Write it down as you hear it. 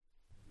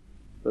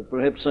But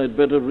perhaps I'd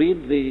better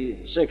read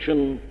the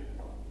section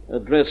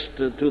addressed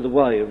to the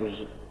wives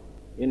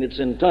in its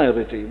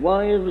entirety.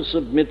 Wives,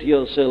 submit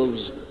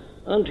yourselves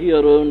unto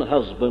your own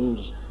husbands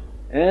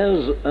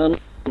as unto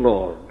the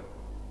Lord.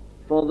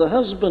 For the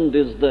husband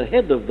is the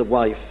head of the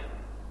wife,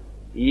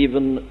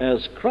 even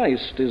as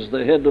Christ is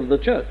the head of the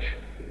church,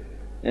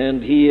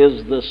 and he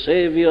is the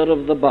Savior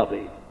of the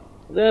body.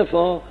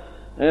 Therefore,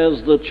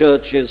 as the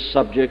church is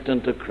subject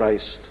unto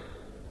Christ,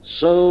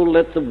 so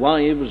let the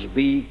wives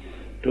be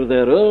to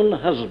their own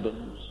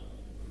husbands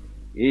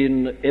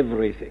in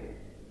everything.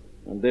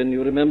 And then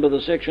you remember the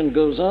section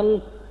goes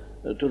on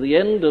to the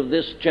end of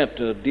this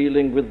chapter,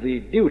 dealing with the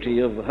duty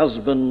of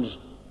husbands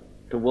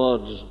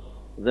towards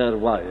their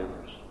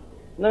wives.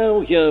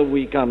 Now here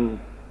we come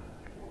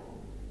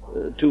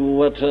to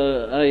what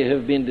I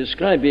have been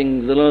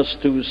describing the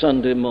last two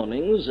Sunday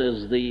mornings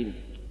as the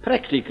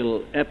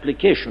practical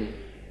application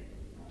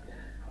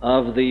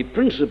of the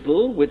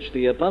principle which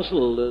the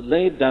apostle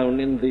laid down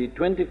in the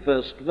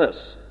 21st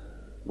verse,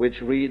 which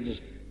reads,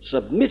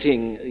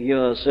 submitting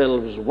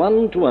yourselves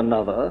one to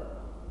another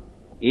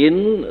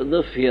in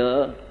the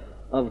fear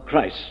of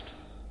Christ.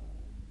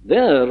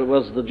 There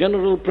was the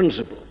general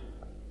principle.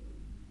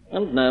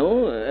 And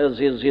now, as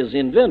is his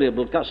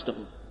invariable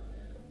custom,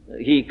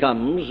 he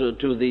comes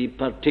to the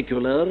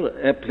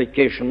particular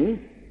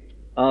application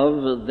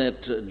of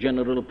that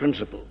general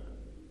principle.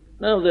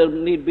 Now, there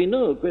need be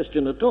no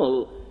question at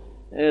all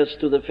as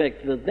to the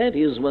fact that that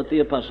is what the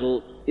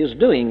apostle is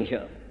doing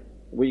here.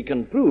 We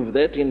can prove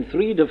that in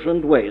three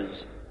different ways.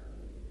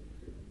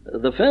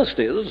 The first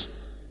is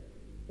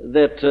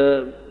that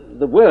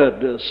the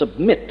word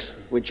submit,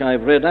 which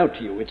I've read out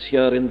to you, it's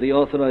here in the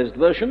Authorized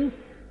Version,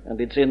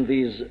 and it's in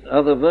these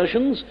other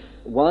versions.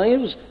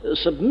 Wives,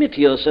 submit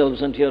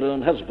yourselves unto your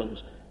own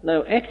husbands.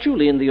 Now,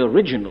 actually in the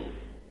original,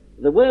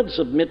 the word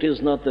submit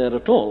is not there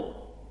at all.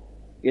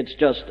 It's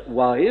just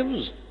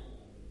wives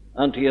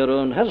unto your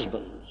own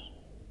husbands,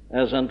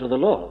 as unto the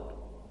Lord.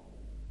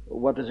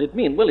 What does it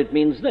mean? Well, it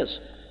means this,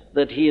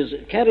 that he is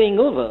carrying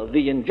over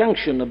the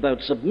injunction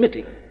about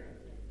submitting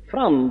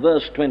from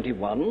verse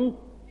 21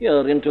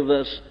 here into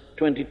verse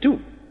 22,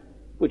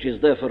 which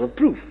is therefore a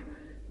proof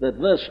that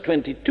verse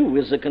 22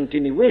 is a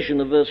continuation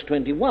of verse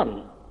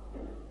 21,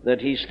 that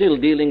he's still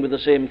dealing with the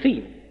same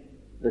theme.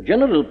 The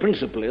general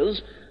principle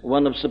is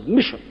one of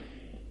submission.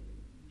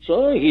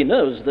 So he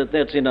knows that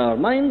that's in our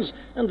minds,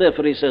 and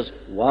therefore he says,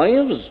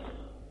 wives,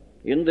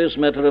 in this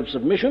matter of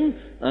submission,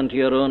 unto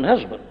your own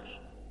husbands.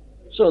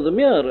 So the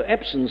mere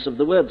absence of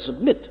the word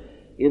submit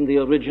in the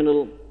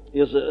original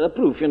is a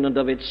proof in and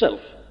of itself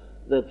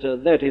that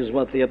that is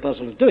what the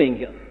apostle is doing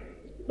here.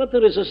 But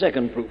there is a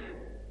second proof.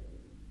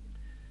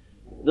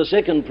 The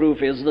second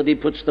proof is that he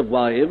puts the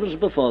wives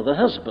before the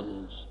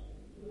husbands.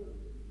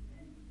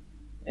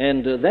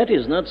 And that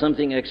is not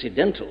something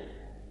accidental.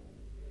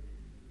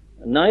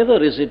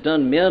 Neither is it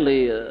done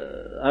merely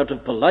out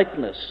of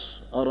politeness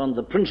or on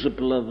the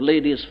principle of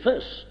ladies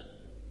first.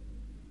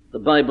 The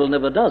Bible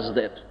never does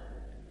that.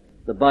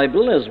 The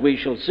Bible, as we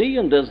shall see,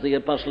 and as the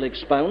apostle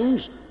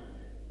expounds,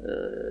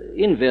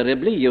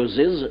 invariably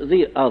uses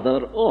the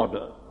other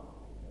order,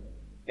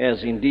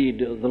 as indeed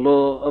the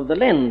law of the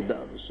land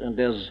does, and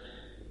as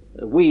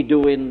we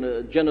do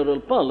in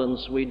general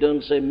parlance. We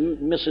don't say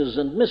Mrs.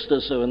 and Mr.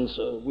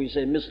 so-and-so, we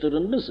say Mr.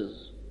 and Mrs.,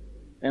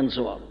 and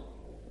so on.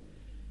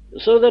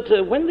 So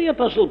that when the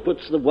apostle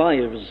puts the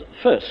wives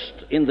first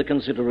in the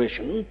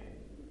consideration,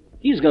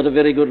 he's got a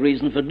very good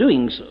reason for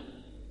doing so.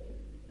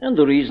 And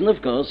the reason,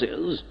 of course,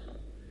 is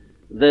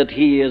that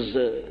he is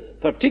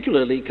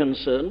particularly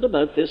concerned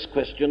about this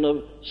question of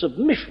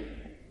submission,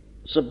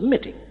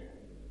 submitting.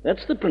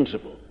 That's the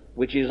principle,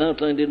 which is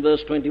outlined in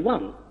verse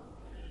 21.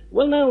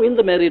 Well, now, in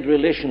the married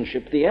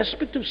relationship, the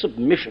aspect of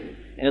submission,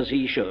 as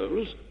he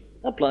shows,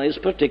 applies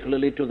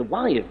particularly to the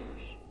wives.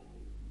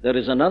 There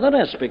is another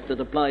aspect that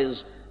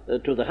applies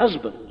to the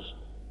husbands,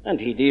 and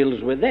he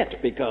deals with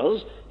that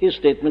because his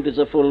statement is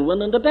a full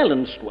one and a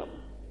balanced one.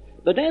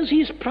 But as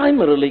he's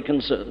primarily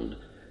concerned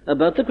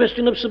about the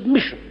question of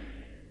submission,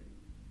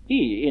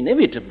 he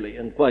inevitably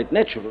and quite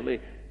naturally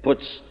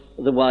puts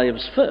the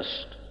wives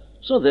first.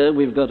 So there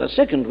we've got a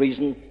second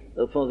reason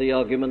for the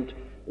argument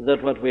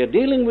that what we're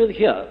dealing with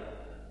here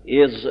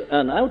is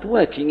an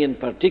outworking in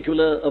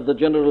particular of the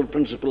general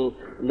principle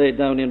laid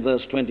down in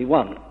verse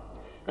 21.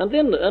 And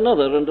then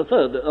another and a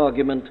third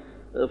argument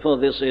for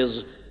this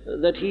is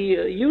that he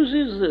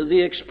uses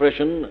the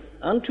expression,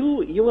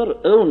 unto your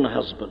own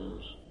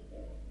husbands.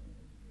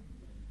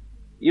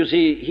 You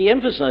see, he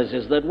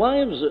emphasizes that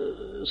wives,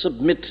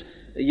 submit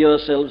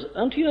yourselves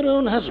unto your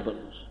own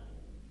husbands.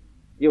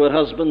 Your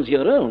husbands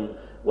your own.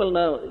 Well,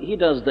 now, he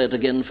does that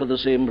again for the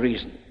same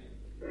reason.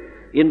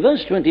 In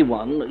verse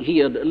 21, he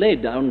had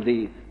laid down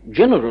the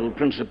general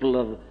principle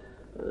of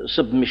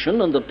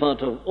submission on the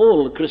part of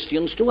all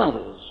Christians to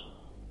others,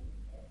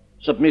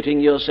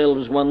 submitting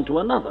yourselves one to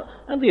another.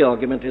 And the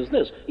argument is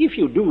this: if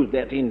you do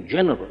that in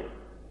general,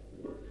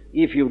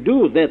 if you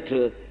do that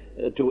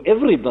to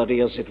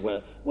everybody, as it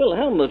were, well,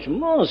 how much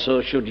more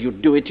so should you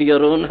do it to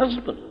your own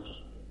husbands?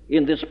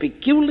 in this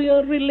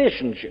peculiar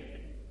relationship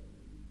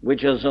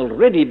which has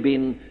already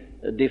been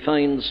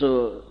defined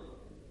so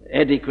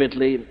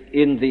adequately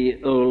in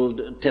the Old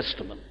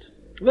Testament.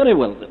 Very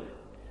well then.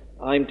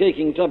 I'm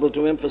taking trouble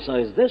to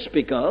emphasize this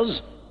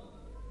because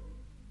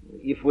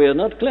if we are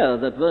not clear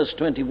that verse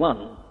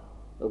 21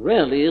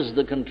 really is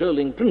the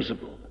controlling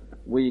principle,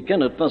 we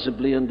cannot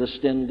possibly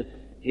understand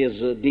his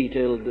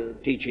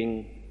detailed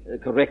teaching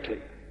correctly.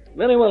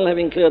 Very well,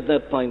 having cleared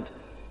that point,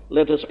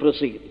 let us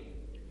proceed.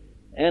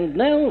 And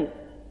now,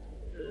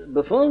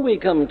 before we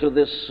come to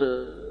this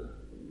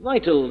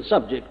vital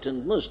subject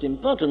and most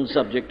important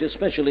subject,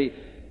 especially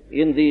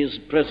in these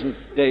present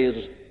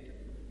days,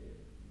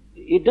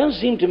 it does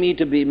seem to me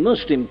to be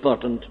most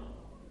important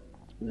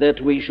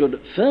that we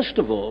should first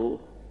of all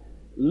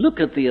look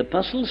at the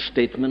apostle's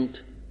statement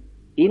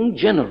in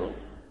general.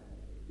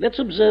 Let's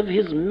observe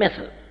his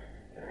method.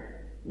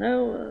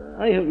 Now,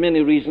 I have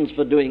many reasons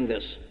for doing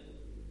this.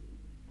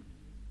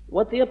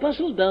 What the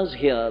apostle does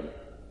here,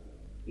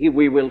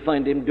 we will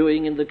find him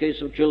doing in the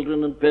case of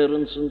children and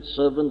parents and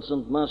servants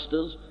and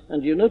masters.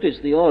 And you notice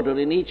the order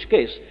in each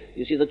case.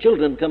 You see, the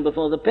children come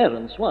before the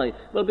parents. Why?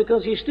 Well,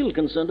 because he's still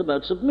concerned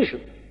about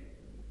submission.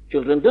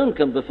 Children don't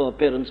come before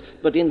parents,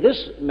 but in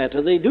this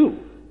matter they do,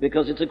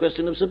 because it's a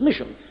question of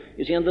submission.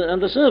 You see, and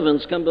the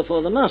servants come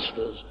before the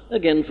masters,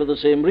 again for the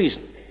same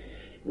reason.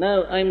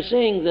 Now, I'm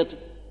saying that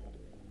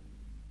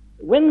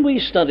when we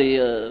study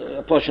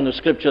a portion of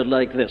Scripture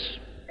like this,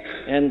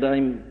 and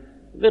I'm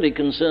very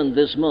concerned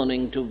this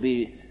morning to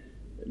be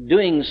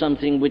doing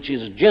something which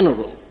is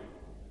general,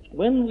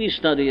 when we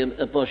study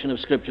a portion of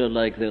Scripture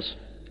like this,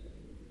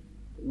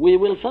 we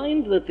will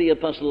find that the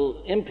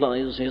apostle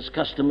employs his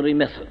customary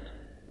method.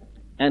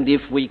 And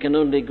if we can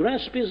only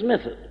grasp his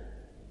method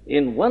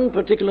in one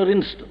particular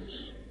instance,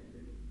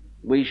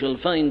 we shall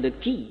find a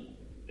key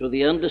to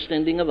the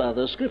understanding of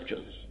other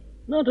Scriptures.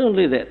 Not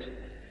only that,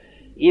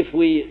 if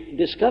we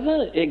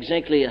discover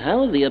exactly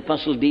how the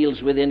apostle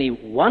deals with any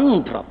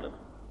one problem,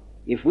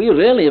 if we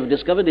really have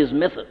discovered his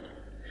method,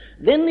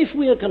 then if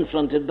we are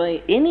confronted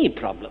by any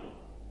problem,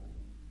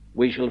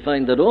 we shall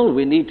find that all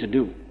we need to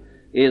do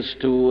is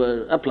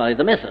to apply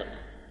the method.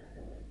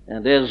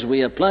 And as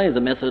we apply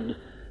the method,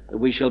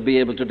 we shall be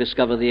able to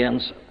discover the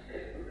answer.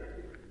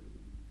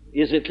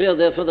 Is it clear,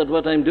 therefore, that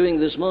what I'm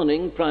doing this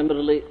morning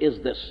primarily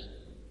is this,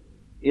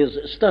 is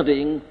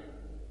studying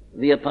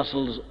the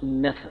apostle's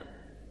method?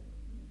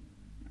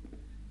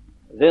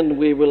 Then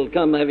we will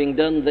come, having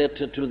done that,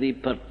 to the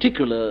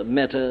particular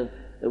matter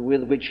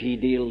with which he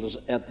deals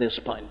at this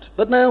point.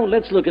 But now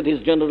let's look at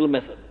his general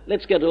method.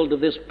 Let's get hold of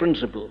this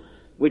principle,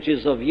 which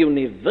is of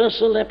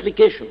universal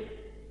application.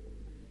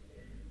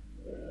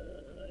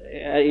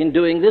 In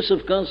doing this,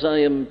 of course, I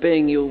am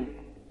paying you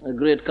a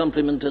great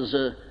compliment as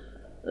a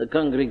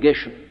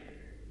congregation.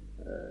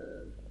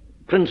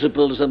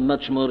 Principles are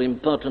much more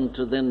important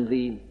than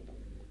the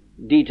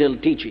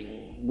detailed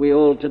teaching. We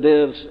all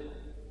today,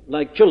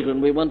 like children,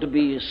 we want to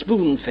be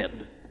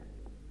spoon-fed.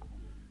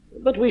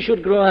 But we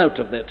should grow out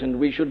of that, and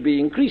we should be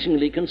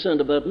increasingly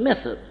concerned about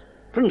method,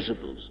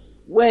 principles,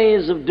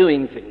 ways of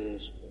doing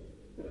things,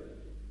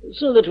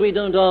 so that we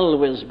don't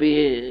always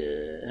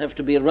have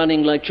to be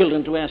running like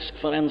children to ask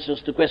for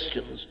answers to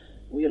questions.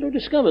 We'll have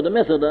discovered a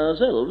method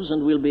ourselves,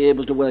 and we'll be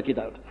able to work it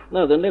out.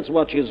 Now then, let's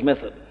watch his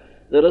method.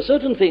 There are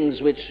certain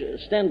things which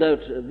stand out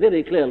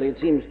very clearly, it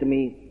seems to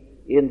me,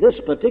 in this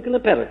particular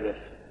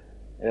paragraph,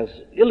 as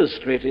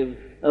illustrative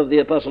of the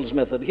apostle's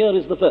method. Here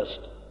is the first.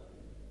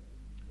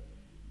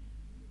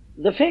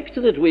 The fact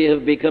that we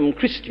have become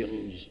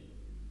Christians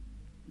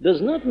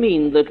does not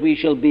mean that we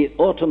shall be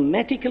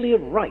automatically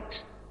right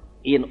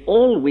in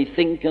all we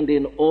think and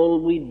in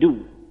all we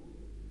do.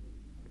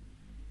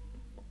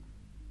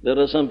 There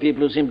are some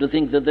people who seem to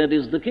think that that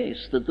is the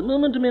case, that the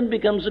moment a man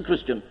becomes a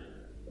Christian,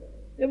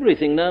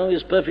 everything now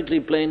is perfectly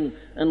plain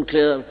and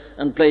clear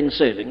and plain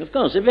sailing. Of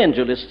course,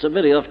 evangelists are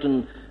very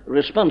often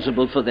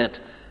responsible for that,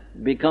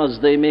 because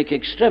they make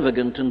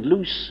extravagant and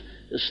loose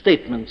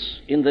statements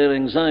in their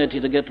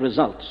anxiety to get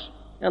results.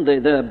 And they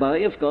thereby,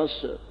 of course,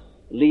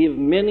 leave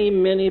many,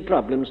 many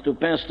problems to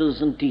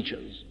pastors and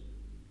teachers.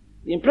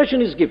 The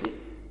impression is given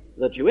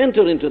that you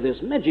enter into this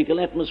magical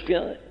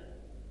atmosphere.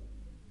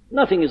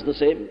 Nothing is the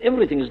same.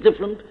 Everything is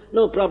different.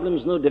 No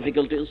problems, no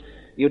difficulties.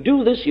 You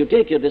do this, you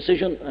take your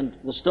decision, and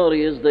the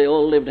story is they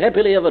all lived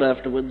happily ever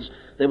afterwards.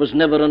 There was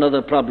never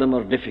another problem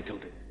or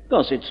difficulty. Of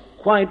course, it's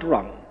quite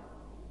wrong.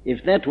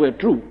 If that were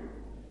true,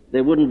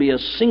 there wouldn't be a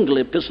single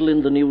epistle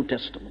in the New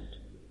Testament.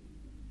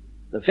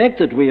 The fact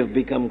that we have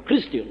become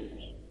Christians,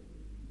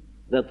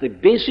 that the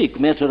basic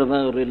matter of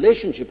our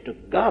relationship to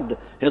God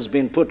has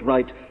been put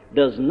right,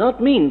 does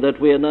not mean that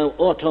we are now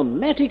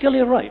automatically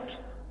right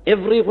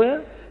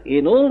everywhere,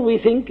 in all we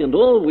think and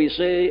all we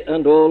say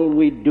and all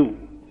we do.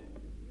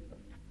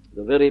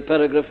 The very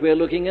paragraph we are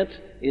looking at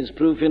is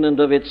proof in and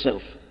of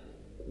itself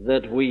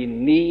that we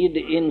need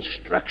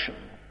instruction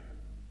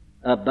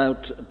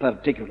about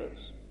particulars.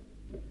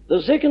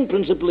 The second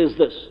principle is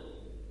this.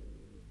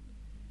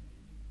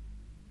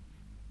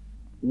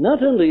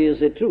 Not only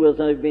is it true, as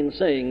I've been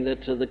saying,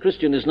 that the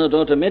Christian is not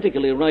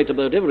automatically right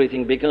about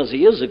everything because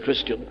he is a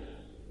Christian.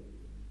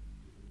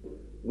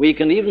 We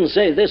can even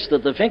say this,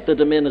 that the fact that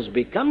a man has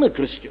become a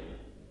Christian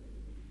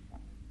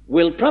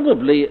will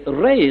probably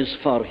raise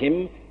for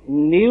him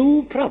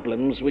new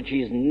problems which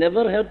he's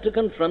never had to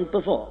confront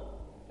before.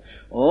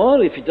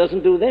 Or if it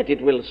doesn't do that,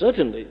 it will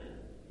certainly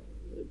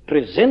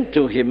present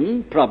to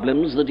him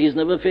problems that he's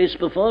never faced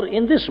before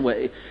in this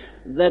way,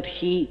 that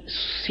he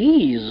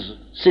sees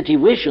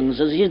situations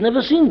as he's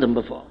never seen them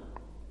before.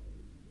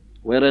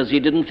 Whereas he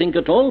didn't think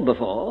at all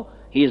before,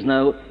 he is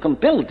now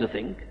compelled to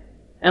think,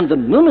 and the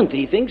moment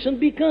he thinks, and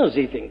because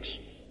he thinks,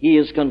 he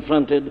is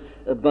confronted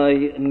by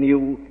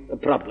new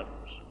problems.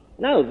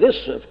 Now this,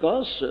 of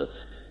course,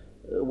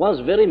 was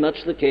very much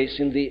the case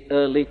in the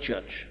early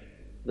church.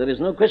 There is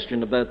no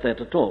question about that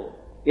at all.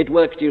 It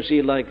worked, you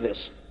see, like this.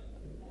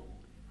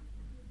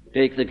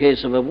 Take the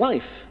case of a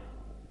wife.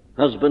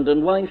 Husband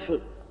and wife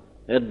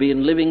had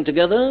been living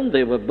together.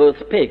 They were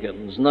both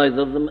pagans,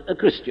 neither of them a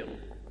Christian.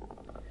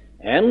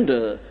 And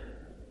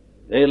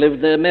they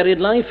lived their married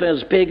life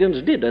as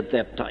pagans did at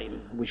that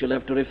time. We shall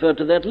have to refer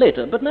to that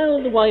later. But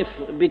now the wife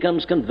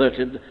becomes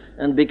converted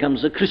and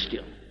becomes a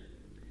Christian.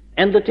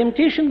 And the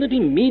temptation that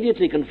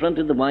immediately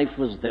confronted the wife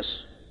was this.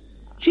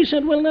 She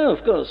said, well, now,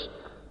 of course,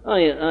 I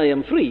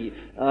am free.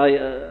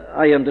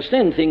 I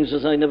understand things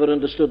as I never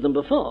understood them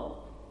before.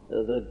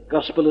 The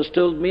gospel has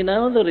told me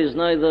now there is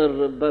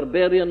neither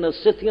barbarian nor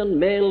Scythian,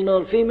 male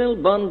nor female,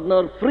 bond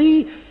nor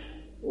free.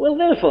 Well,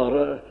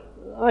 therefore,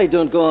 I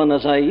don't go on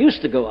as I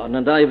used to go on,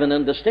 and I have an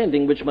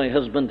understanding which my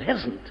husband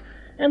hasn't.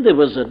 And there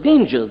was a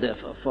danger,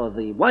 therefore, for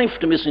the wife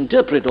to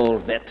misinterpret all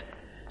that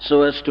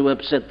so as to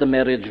upset the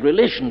marriage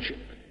relationship.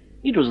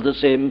 It was the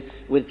same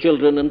with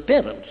children and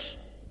parents.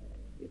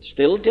 It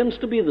still tends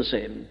to be the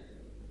same.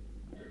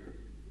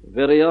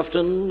 Very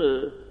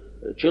often,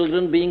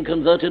 children being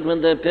converted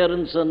when their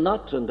parents are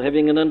not, and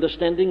having an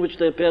understanding which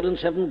their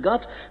parents haven't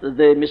got,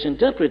 they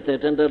misinterpret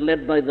that and are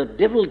led by the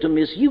devil to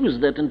misuse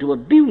that and to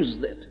abuse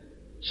that.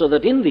 So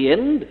that in the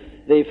end,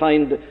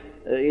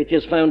 it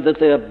is found that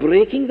they are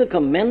breaking the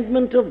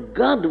commandment of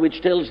God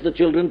which tells the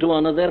children to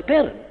honor their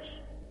parents.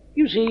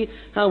 You see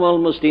how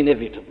almost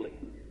inevitably,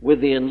 with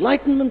the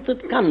enlightenment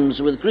that comes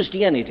with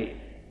Christianity,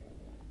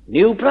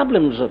 new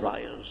problems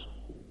arise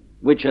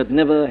which had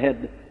never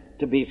had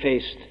to be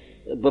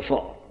faced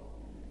before.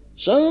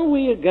 So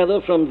we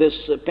gather from this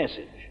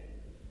passage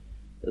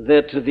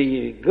that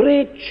the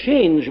great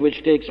change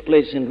which takes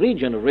place in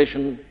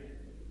regeneration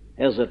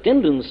has a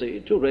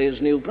tendency to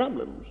raise new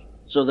problems,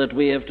 so that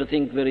we have to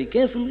think very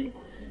carefully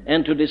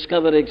and to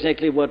discover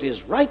exactly what is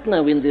right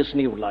now in this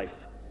new life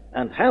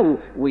and how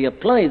we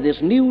apply this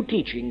new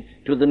teaching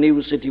to the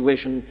new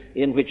situation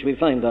in which we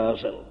find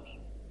ourselves.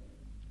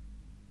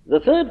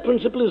 The third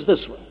principle is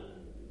this one.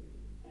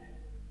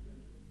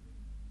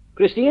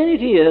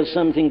 Christianity has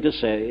something to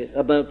say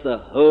about the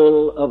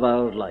whole of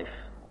our life.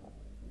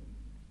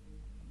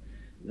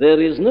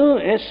 There is no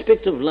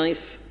aspect of life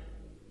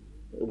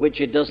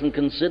which it doesn't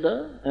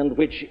consider and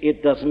which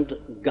it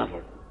doesn't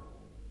govern.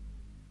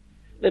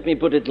 Let me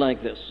put it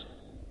like this.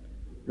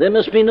 There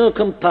must be no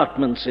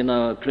compartments in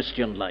our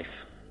Christian life.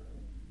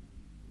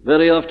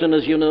 Very often,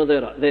 as you know,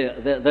 there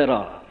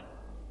are.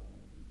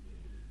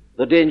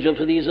 The danger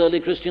for these early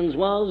Christians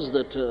was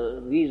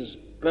that these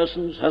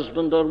persons,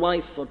 husband or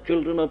wife or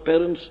children or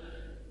parents,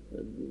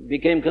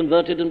 became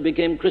converted and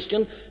became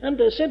Christian and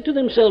said to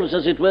themselves,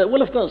 as it were,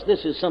 well, of course,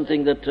 this is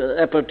something that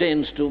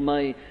appertains to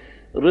my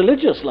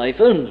religious life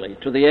only,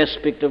 to the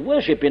aspect of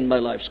worship in my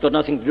life. It's got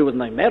nothing to do with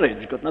my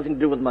marriage, got nothing to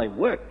do with my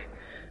work,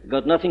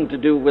 got nothing to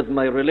do with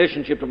my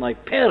relationship to my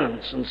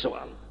parents and so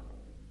on.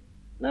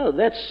 No,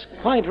 that's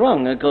quite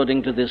wrong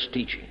according to this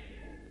teaching.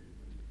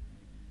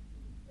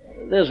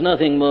 There's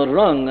nothing more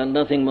wrong and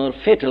nothing more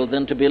fatal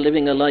than to be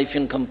living a life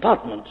in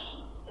compartments.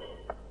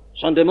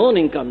 Sunday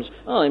morning comes,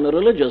 I'm a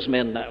religious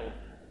man now.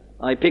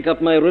 I pick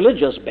up my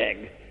religious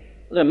bag.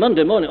 Then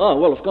Monday morning,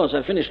 well, of course,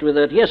 I finished with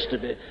that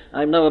yesterday.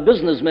 I'm now a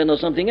businessman or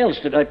something else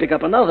today. I pick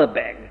up another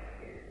bag.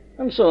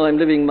 And so I'm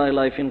living my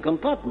life in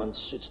compartments.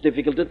 It's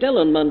difficult to tell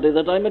on Monday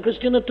that I'm a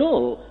Christian at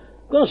all.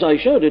 Of course, I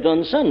showed it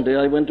on Sunday.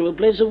 I went to a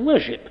place of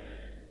worship.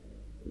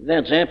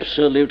 That's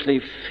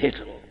absolutely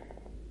fatal.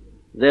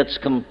 That's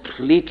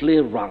completely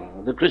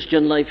wrong. The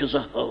Christian life is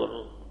a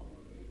whole.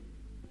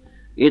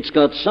 It's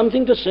got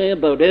something to say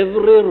about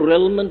every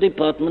realm and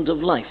department of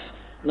life.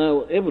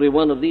 Now, every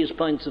one of these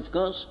points, of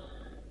course,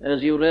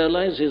 as you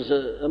realize, is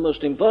a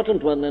most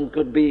important one and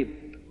could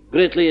be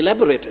greatly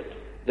elaborated.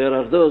 There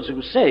are those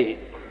who say,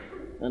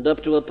 and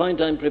up to a point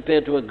I'm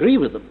prepared to agree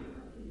with them,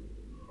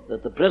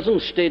 that the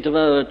present state of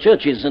our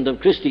churches and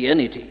of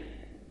Christianity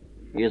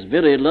is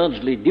very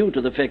largely due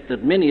to the fact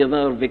that many of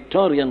our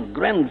Victorian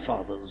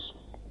grandfathers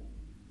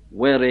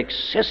were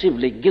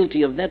excessively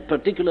guilty of that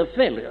particular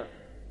failure,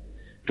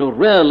 to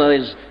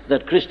realize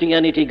that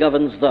Christianity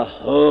governs the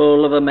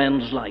whole of a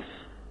man's life,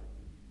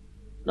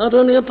 not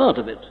only a part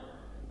of it.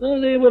 Well,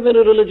 they were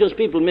very religious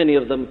people, many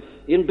of them.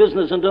 In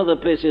business and other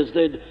places,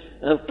 they'd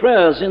have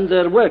prayers in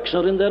their works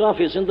or in their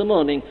office in the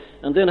morning,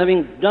 and then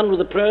having done with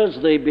the prayers,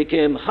 they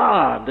became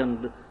hard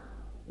and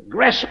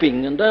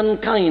grasping and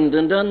unkind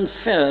and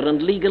unfair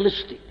and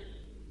legalistic,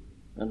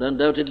 and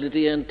undoubtedly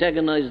they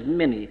antagonized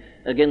many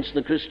against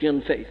the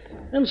Christian faith.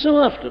 And so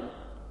often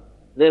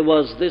there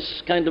was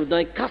this kind of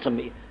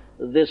dichotomy,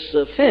 this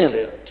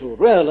failure to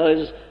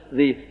realize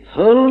the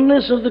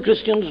wholeness of the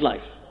Christian's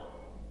life,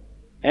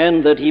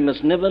 and that he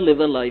must never live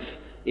a life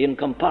in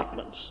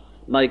compartments.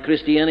 My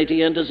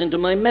Christianity enters into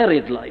my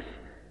married life,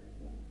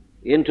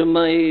 into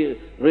my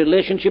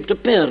relationship to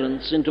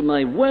parents, into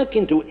my work,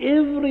 into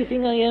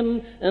everything I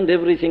am and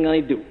everything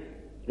I do.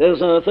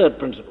 There's our third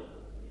principle.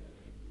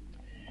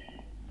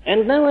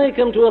 And now I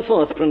come to a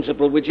fourth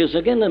principle, which is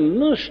again a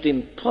most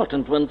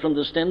important one from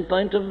the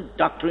standpoint of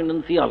doctrine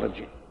and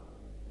theology.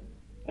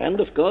 And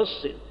of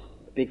course,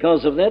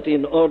 because of that,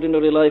 in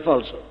ordinary life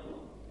also.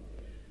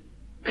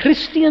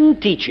 Christian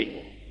teaching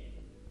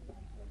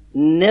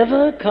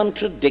never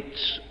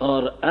contradicts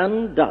or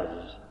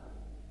undoes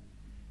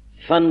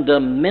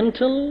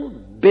fundamental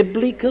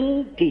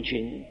biblical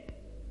teaching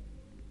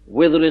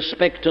with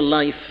respect to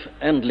life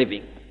and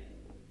living.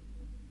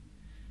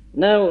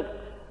 Now,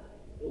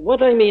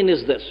 what I mean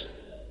is this.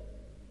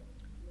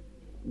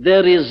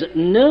 There is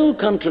no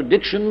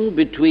contradiction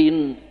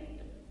between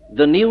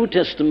the New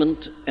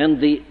Testament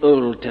and the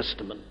Old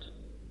Testament.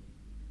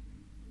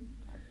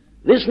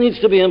 This needs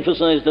to be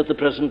emphasized at the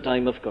present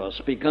time, of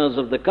course, because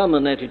of the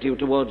common attitude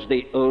towards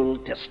the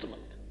Old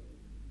Testament.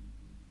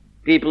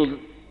 People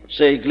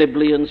say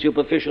glibly and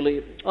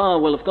superficially,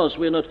 well, of course,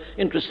 we're not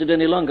interested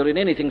any longer in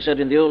anything said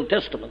in the Old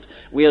Testament.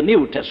 We are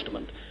New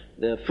Testament.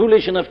 They're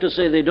foolish enough to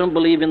say they don't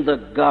believe in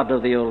the God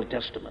of the Old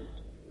Testament.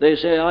 They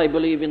say, I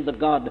believe in the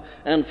God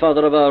and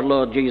Father of our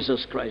Lord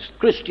Jesus Christ.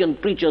 Christian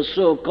preachers,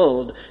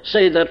 so-called,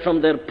 say that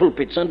from their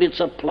pulpits, and it's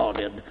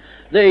applauded.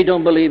 They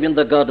don't believe in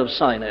the God of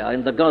Sinai,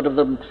 and the God of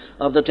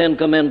the Ten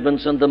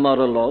Commandments and the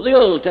moral law. The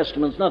Old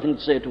Testament's nothing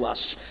to say to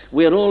us.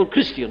 We're all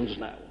Christians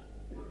now.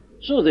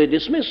 So they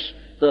dismiss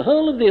the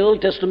whole of the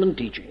Old Testament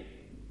teaching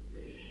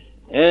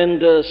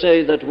and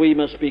say that we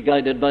must be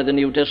guided by the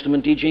New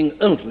Testament teaching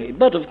only.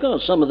 But, of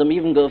course, some of them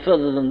even go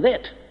further than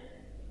that.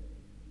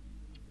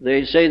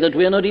 They say that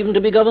we are not even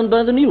to be governed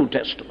by the New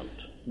Testament.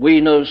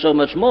 We know so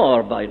much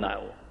more by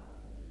now.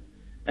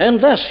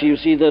 And thus, you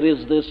see, there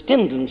is this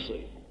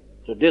tendency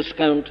to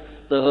discount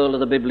the whole of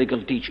the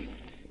biblical teaching.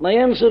 My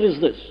answer is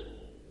this: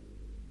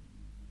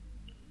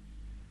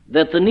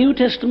 that the New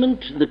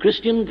Testament, the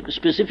Christian,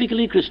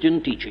 specifically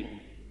Christian teaching,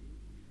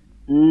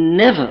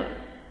 never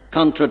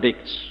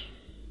contradicts,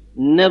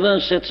 never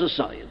sets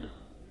aside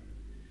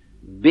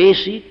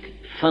basic,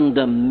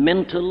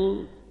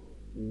 fundamental,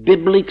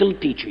 biblical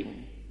teaching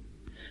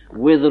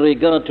with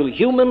regard to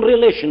human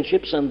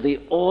relationships and the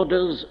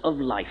orders of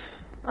life.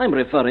 I'm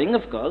referring,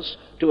 of course,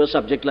 to a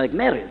subject like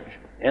marriage,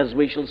 as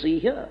we shall see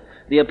here.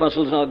 The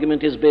Apostle's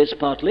argument is based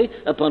partly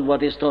upon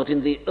what is taught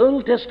in the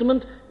Old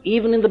Testament,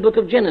 even in the book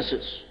of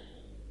Genesis.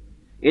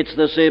 It's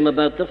the same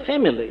about the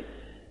family.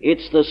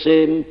 It's the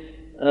same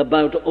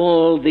about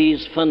all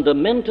these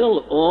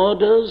fundamental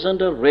orders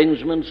and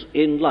arrangements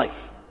in life.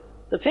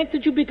 The fact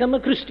that you become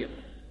a Christian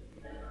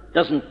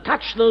doesn't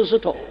touch those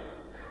at all.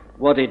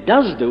 What it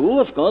does do,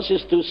 of course,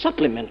 is to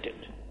supplement it,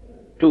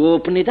 to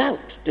open it out,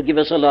 to give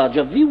us a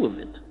larger view of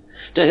it,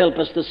 to help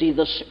us to see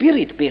the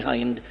spirit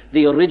behind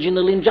the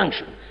original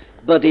injunction.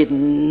 But it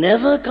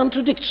never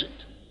contradicts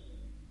it.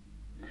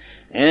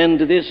 And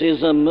this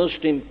is a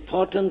most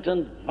important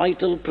and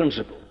vital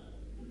principle.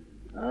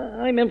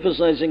 I'm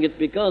emphasizing it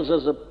because,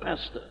 as a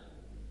pastor,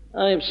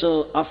 I've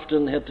so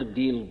often had to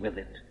deal with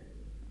it.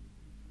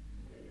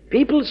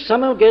 People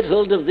somehow get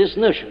hold of this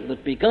notion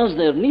that because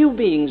they're new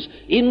beings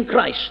in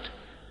Christ,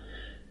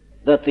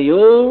 that the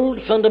old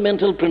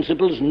fundamental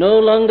principles no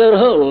longer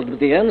hold. But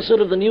the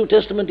answer of the New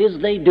Testament is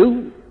they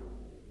do.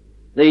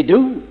 They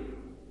do.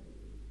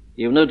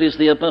 You notice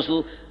the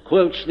Apostle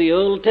quotes the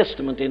Old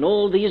Testament in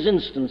all these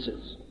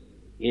instances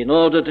in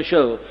order to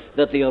show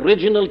that the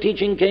original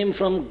teaching came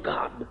from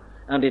God,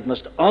 and it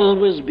must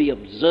always be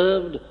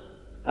observed,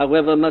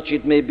 however much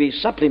it may be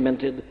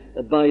supplemented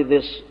by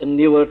this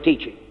newer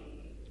teaching.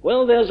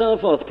 Well, there's our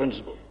fourth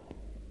principle.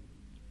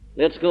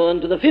 Let's go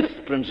on to the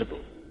fifth principle.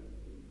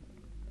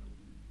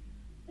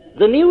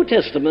 The New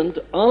Testament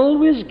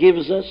always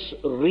gives us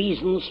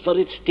reasons for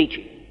its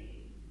teaching.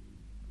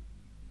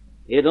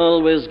 It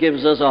always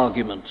gives us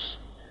arguments.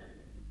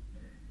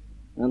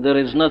 And there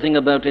is nothing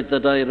about it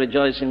that I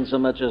rejoice in so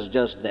much as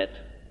just that.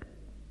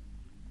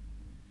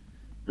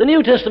 The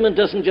New Testament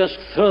doesn't just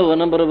throw a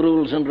number of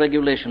rules and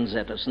regulations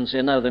at us and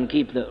say, now then,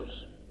 keep those.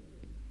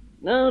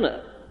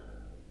 No.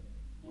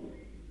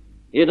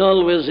 It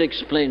always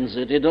explains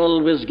it. It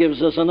always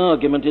gives us an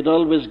argument. It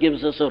always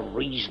gives us a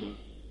reason.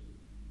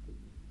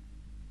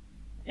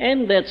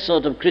 And that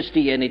sort of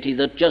Christianity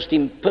that just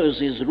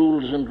imposes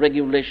rules and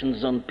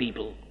regulations on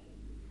people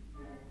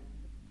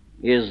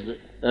is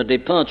a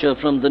departure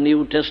from the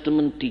New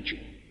Testament teaching.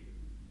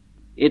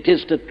 It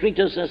is to treat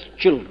us as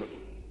children.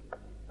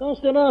 Of course,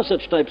 there are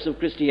such types of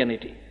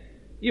Christianity.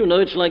 You know,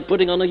 it's like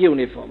putting on a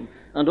uniform,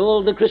 and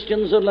all the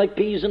Christians are like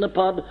peas in a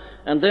pod,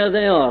 and there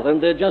they are,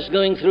 and they're just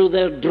going through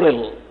their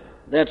drill.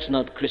 That's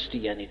not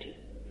Christianity.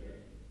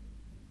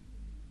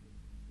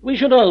 We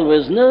should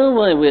always know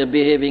why we're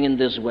behaving in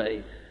this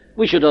way.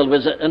 We should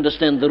always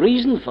understand the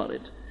reason for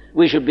it.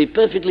 We should be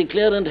perfectly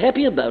clear and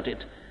happy about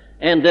it.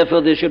 And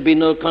therefore there should be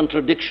no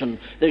contradiction.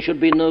 There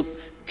should be no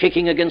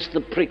kicking against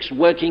the pricks,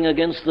 working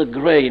against the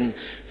grain,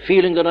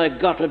 feeling that I've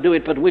got to do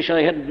it but wish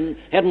I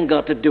hadn't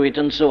got to do it,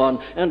 and so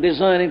on, and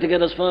desiring to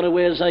get as far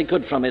away as I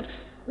could from it.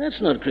 That's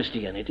not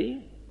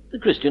Christianity. The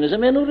Christian is a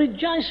man who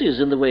rejoices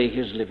in the way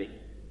he's living.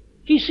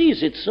 He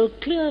sees it so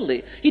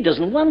clearly. He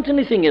doesn't want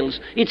anything else.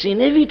 It's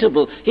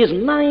inevitable. His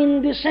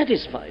mind is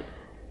satisfied.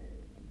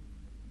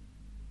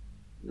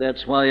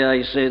 That's why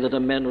I say that a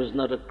man who's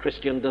not a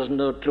Christian doesn't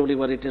know truly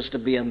what it is to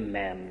be a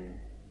man.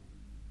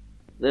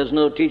 There's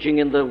no teaching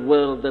in the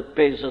world that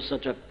pays us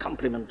such a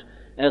compliment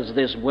as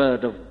this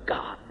Word of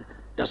God.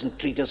 Doesn't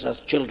treat us as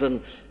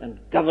children and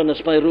govern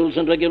us by rules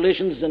and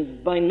regulations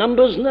and by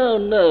numbers.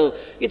 No.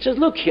 It says,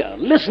 look here,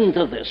 listen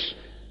to this.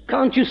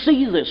 Can't you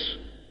see this?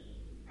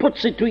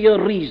 Puts it to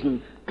your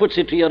reason, puts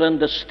it to your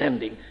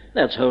understanding.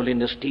 That's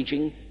holiness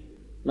teaching.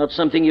 Not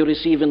something you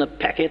receive in a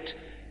packet,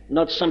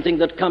 not something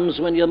that comes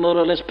when you're more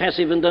or less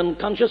passive and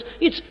unconscious.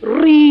 It's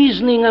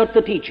reasoning out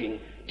the teaching,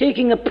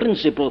 taking a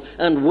principle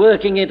and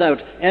working it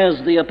out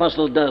as the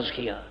apostle does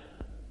here.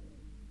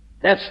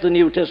 That's the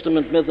New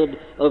Testament method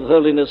of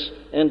holiness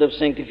and of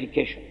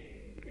sanctification.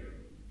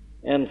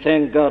 And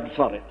thank God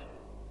for it.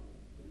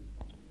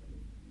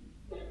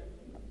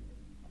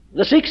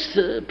 The sixth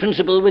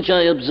principle which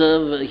I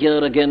observe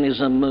here again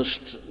is a most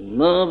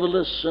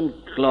marvelous and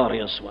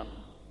glorious one.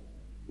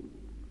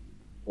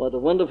 What a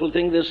wonderful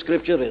thing this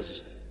Scripture is.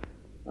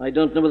 I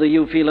don't know whether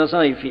you feel as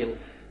I feel,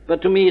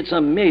 but to me it's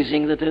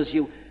amazing that as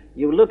you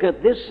look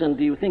at this and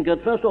you think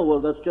at first, oh,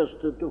 well, that's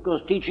just, of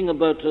course, teaching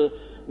about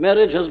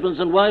marriage, husbands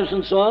and wives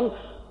and so on.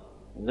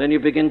 And then you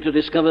begin to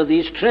discover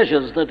these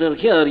treasures that are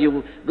here.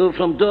 You go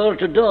from door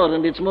to door,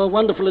 and it's more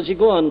wonderful as you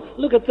go on.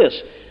 Look at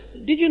this.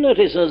 Did you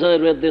notice as I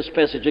read this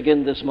passage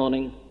again this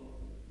morning,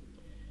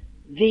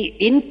 the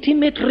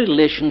intimate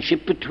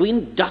relationship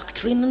between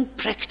doctrine and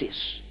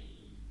practice?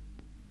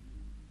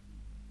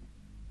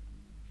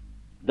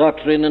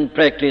 Doctrine and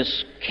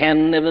practice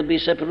can never be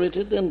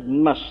separated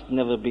and must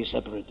never be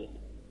separated.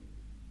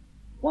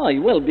 Why?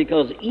 Well,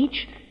 because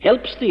each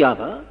helps the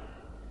other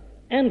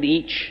and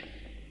each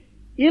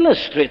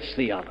illustrates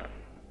the other.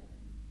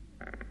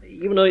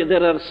 You know,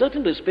 there are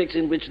certain respects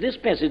in which this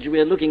passage we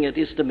are looking at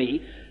is, to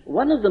me,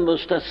 one of the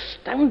most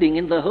astounding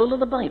in the whole of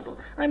the Bible.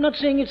 I'm not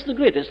saying it's the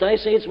greatest. I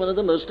say it's one of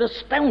the most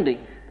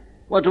astounding.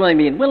 What do I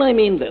mean? Well, I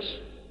mean this.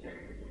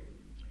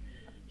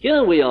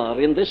 Here we are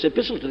in this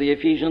epistle to the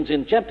Ephesians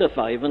in chapter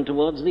 5 and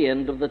towards the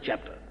end of the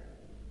chapter.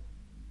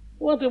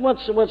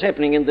 What's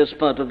happening in this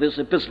part of this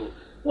epistle?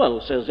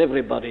 Well, says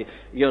everybody,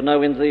 you're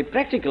now in the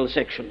practical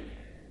section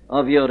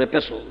of your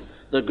epistle.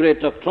 The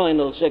great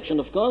doctrinal section,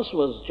 of course,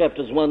 was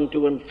chapters 1,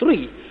 2, and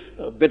 3.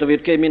 A bit of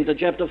it came into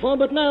chapter 4,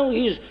 but now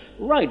he's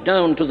right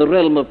down to the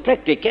realm of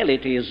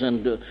practicalities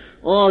and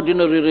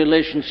ordinary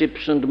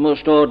relationships and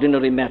most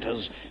ordinary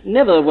matters.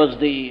 Never was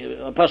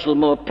the apostle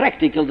more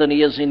practical than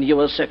he is in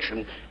your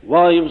section.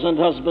 Wives and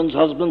husbands,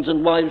 husbands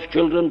and wives,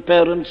 children,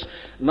 parents,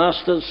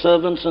 masters,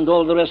 servants, and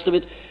all the rest of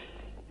it.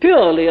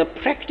 Purely a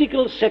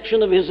practical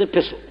section of his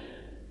epistle.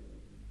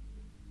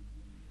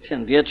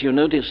 And yet you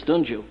notice,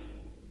 don't you?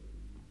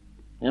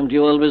 Haven't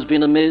you always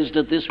been amazed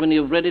at this when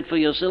you've read it for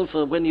yourself,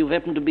 or when you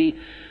happen to be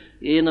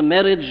in a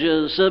marriage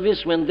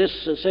service when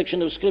this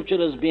section of Scripture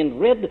has been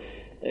read?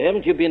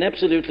 Haven't you been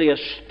absolutely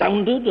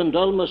astounded and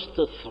almost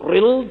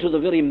thrilled to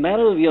the very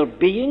marrow of your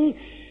being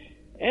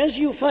as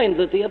you find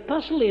that the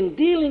apostle, in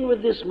dealing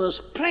with this most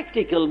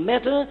practical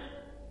matter,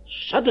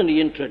 suddenly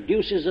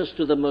introduces us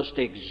to the most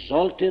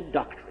exalted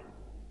doctrine?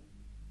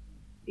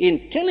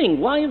 In telling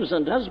wives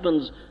and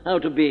husbands how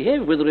to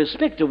behave with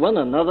respect to one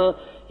another,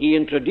 he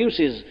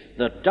introduces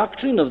the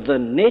doctrine of the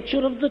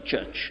nature of the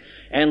church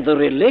and the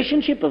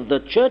relationship of the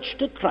church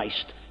to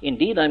Christ.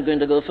 Indeed, I'm going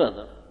to go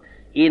further.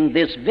 In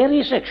this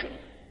very section,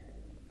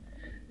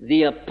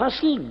 the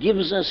apostle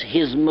gives us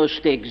his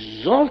most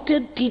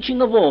exalted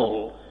teaching of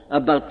all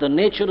about the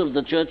nature of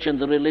the church and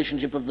the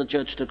relationship of the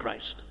church to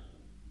Christ.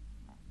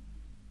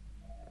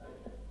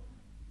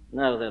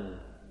 Now then,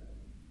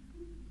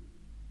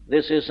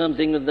 this is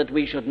something that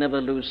we should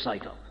never lose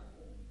sight of.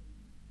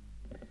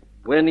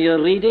 When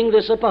you're reading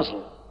this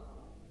apostle,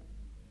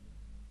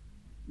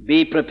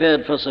 be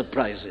prepared for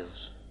surprises.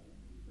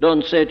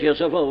 Don't say to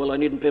yourself, oh, well, I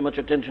needn't pay much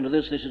attention to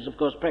this. This is, of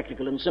course,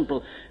 practical and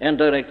simple and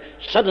direct.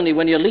 Suddenly,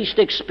 when you least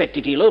expect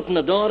it, he'll open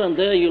a door, and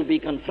there you'll be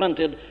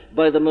confronted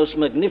by the most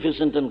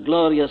magnificent and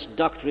glorious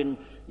doctrine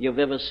you've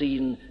ever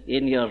seen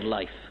in your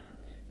life.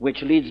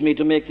 Which leads me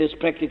to make this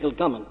practical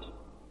comment.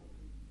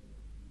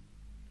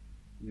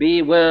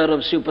 Beware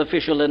of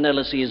superficial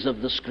analyses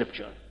of the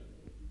Scripture.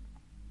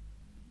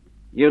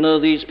 You know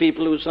these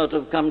people who sort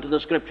of come to the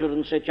Scripture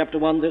and say, chapter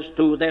 1, this,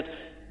 2, that.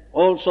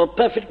 Also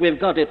perfect, we've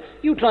got it.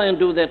 You try and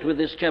do that with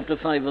this chapter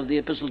 5 of the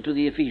Epistle to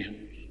the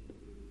Ephesians.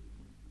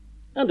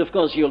 And of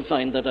course you'll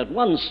find that at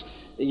once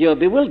you're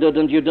bewildered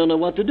and you don't know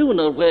what to do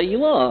nor where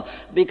you are,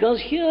 because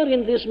here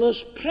in this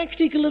most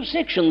practical of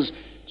sections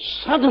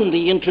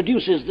suddenly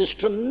introduces this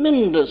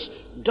tremendous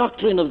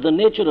doctrine of the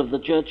nature of the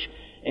church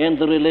and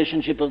the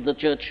relationship of the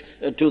church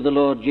to the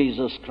Lord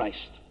Jesus Christ.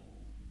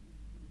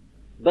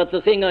 But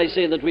the thing I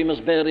say that we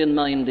must bear in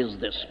mind is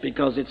this,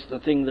 because it's the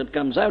thing that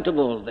comes out of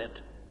all that.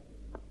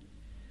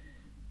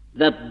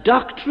 That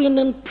doctrine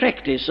and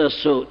practice are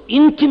so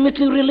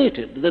intimately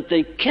related that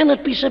they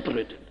cannot be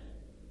separated.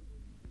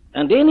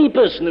 And any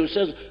person who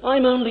says,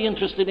 I'm only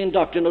interested in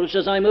doctrine, or who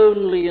says, I'm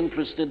only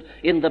interested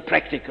in the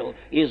practical,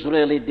 is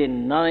really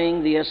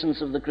denying the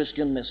essence of the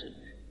Christian message.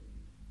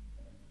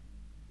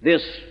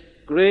 This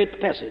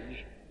great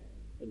passage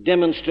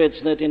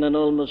demonstrates that in an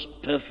almost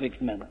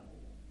perfect manner.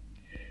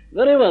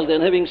 Very well,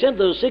 then, having said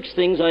those 6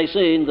 things, I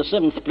say in the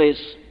 7th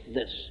place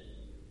this.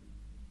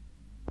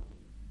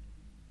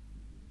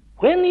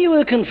 When you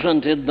are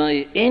confronted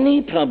by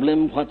any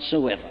problem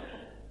whatsoever,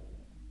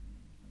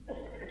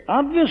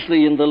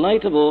 obviously in the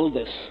light of all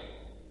this,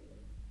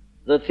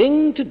 the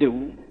thing to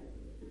do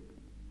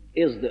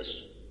is this.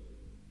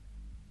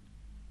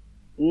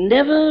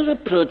 Never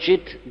approach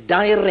it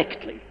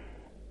directly.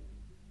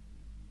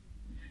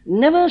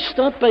 Never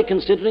start by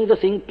considering the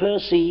thing per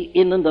se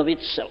in and of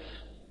itself.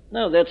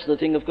 Now, that's the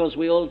thing, of course,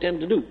 we all tend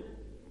to do.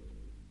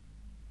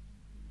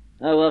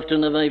 How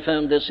often have I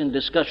found this in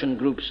discussion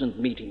groups and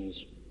meetings?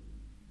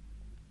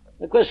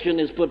 A question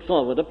is put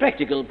forward, a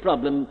practical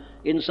problem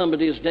in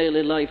somebody's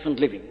daily life and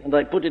living, and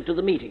I put it to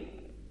the meeting.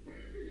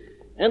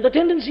 And the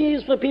tendency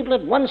is for people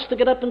at once to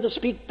get up and to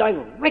speak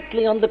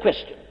directly on the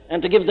question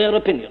and to give their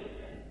opinion.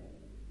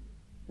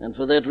 And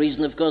for that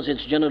reason, of course,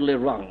 it's generally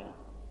wrong,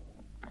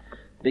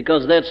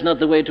 because that's not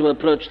the way to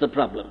approach the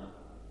problem.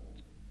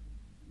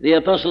 The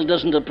apostle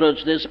doesn't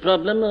approach this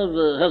problem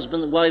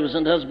of wives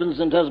and husbands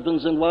and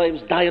husbands and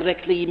wives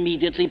directly,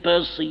 immediately,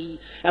 per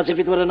se, as if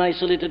it were an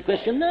isolated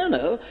question.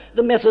 No.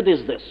 The method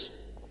is this.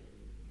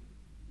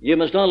 You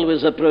must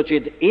always approach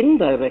it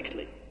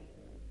indirectly.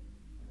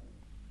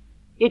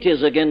 It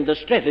is, again, the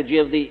strategy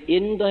of the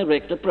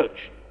indirect approach.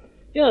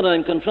 Here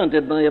I'm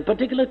confronted by a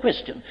particular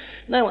question.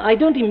 Now, I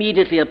don't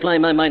immediately apply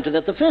my mind to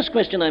that. The first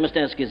question I must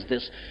ask is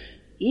this.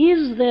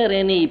 Is there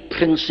any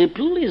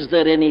principle, is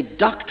there any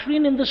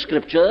doctrine in the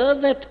Scripture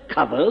that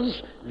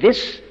covers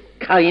this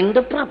kind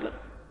of problem?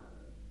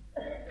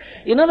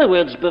 In other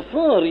words,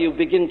 before you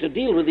begin to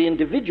deal with the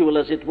individual,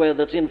 as it were,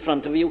 that's in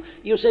front of you,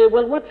 you say,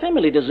 well, what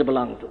family does he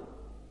belong to?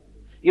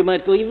 You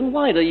might go even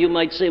wider. You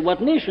might say, what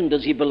nation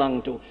does he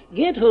belong to?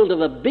 Get hold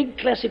of a big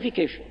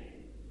classification.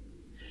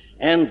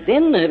 And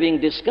then, having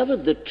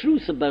discovered the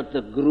truth about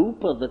the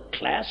group or the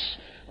class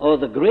or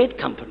the great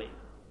company,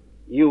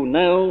 you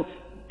now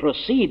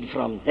proceed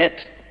from that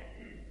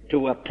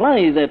to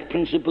apply that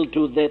principle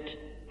to that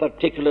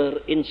particular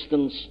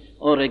instance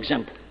or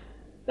example.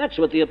 That's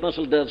what the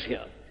apostle does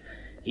here.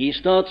 He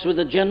starts with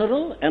the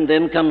general and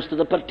then comes to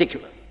the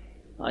particular.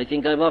 I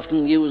think I've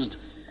often used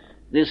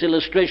this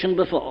illustration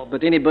before,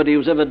 but anybody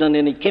who's ever done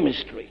any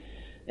chemistry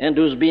and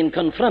who's been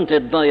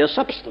confronted by a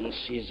substance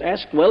is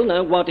asked, well,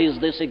 now, what is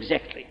this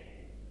exactly?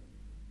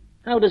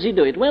 How does he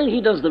do it? Well,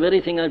 he does the very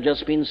thing I've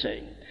just been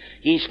saying.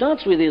 He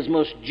starts with his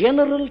most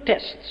general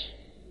tests,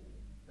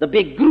 the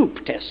big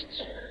group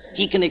tests.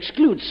 He can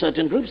exclude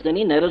certain groups, then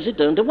he narrows it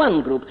down to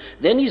one group.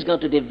 Then he's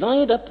got to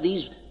divide up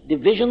these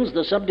divisions,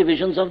 the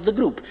subdivisions of the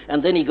group.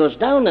 And then he goes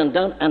down,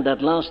 and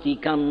at last he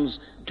comes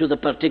to the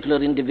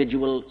particular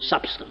individual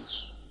substance.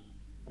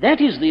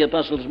 That is the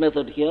apostle's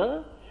method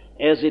here,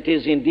 as it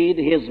is indeed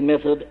his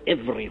method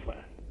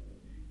everywhere.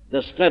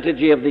 The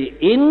strategy of the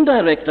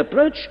indirect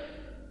approach,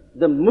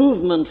 the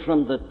movement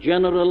from the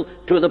general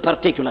to the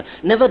particular.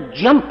 Never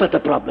jump at the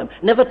problem,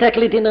 never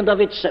tackle it in and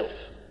of itself.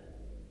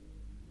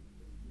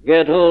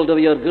 Get hold of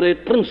your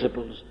great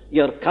principles,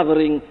 your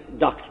covering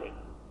doctrine.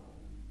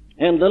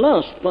 And the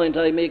last point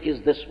I make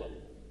is this one.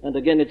 And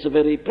again, it's a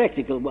very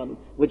practical one,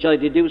 which I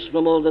deduce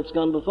from all that's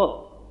gone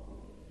before.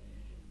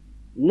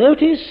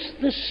 Notice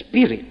the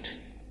spirit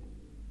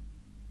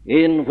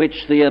in which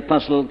the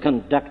apostle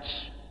conducts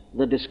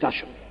the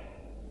discussion.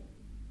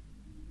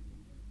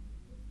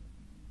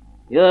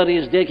 Here he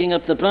is taking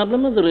up the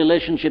problem of the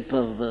relationship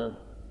of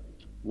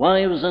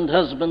wives and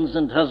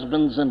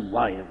husbands and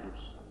wives.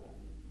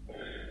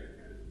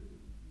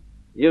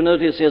 You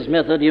notice his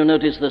method, you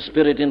notice the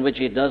spirit in which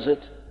he does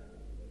it.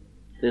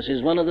 This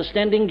is one of the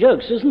standing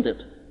jokes, isn't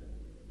it?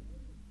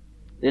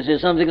 This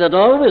is something that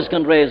always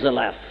can raise a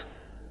laugh.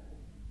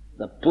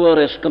 The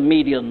poorest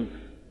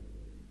comedian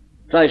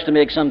tries to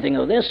make something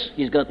of this.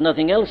 He's got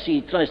nothing else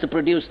he tries to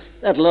produce.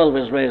 That'll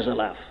always raise a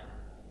laugh.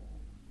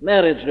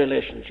 Marriage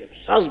relationships,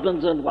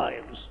 husbands and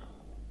wives.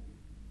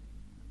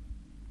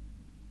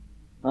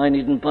 I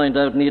needn't point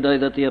out, need I,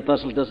 that the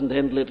apostle doesn't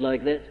handle it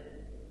like that.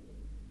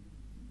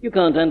 You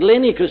can't handle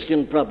any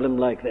Christian problem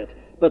like that.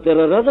 But there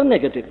are other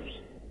negatives.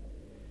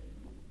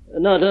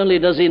 Not only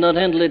does he not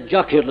handle it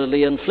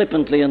jocularly and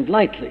flippantly and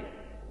lightly,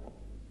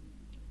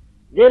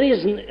 There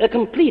is a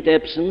complete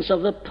absence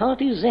of the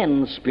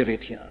partisan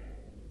spirit here.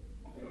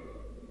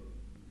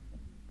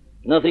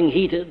 Nothing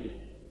heated,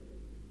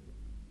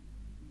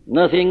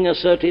 nothing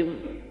assertive,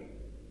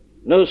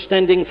 no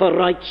standing for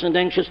rights and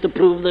anxious to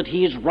prove that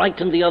he is right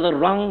and the other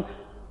wrong.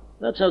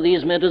 That's how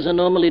these matters are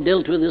normally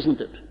dealt with,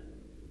 isn't it?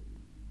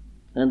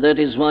 And that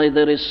is why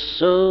there is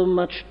so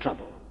much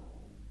trouble.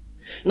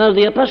 Now,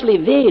 the apostle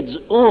evades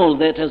all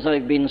that, as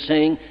I've been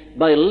saying,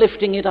 by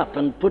lifting it up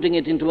and putting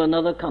it into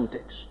another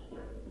context.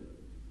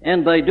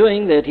 And by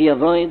doing that, he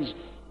avoids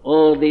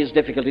all these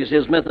difficulties.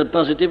 His method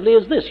positively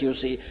is this, you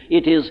see.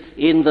 It is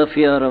in the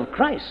fear of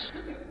Christ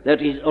that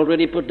he's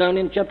already put down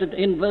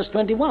in verse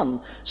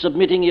 21,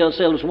 submitting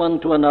yourselves one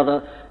to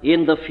another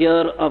in the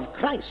fear of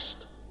Christ.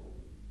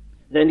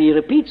 Then he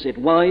repeats it,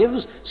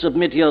 wives,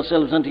 submit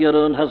yourselves unto your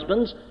own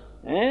husbands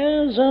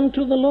as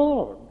unto the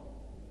Lord.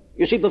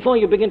 You see, before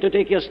you begin to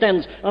take your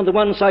stands on the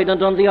one side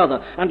and on the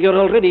other, and you're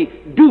already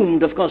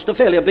doomed, of course, to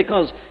failure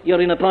because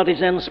you're in a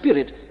partisan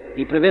spirit,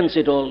 he prevents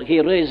it all.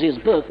 He raises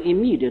both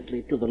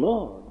immediately to the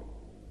Lord.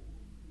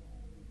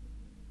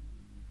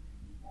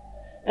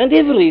 And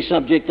every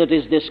subject that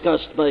is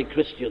discussed by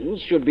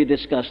Christians should be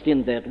discussed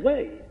in that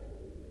way.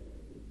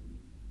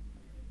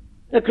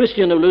 A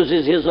Christian who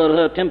loses his or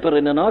her temper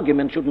in an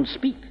argument shouldn't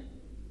speak.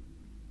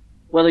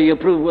 Whether you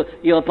prove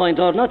your point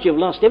or not, you've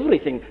lost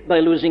everything by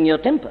losing your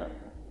temper.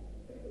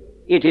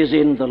 It is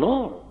in the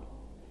Lord,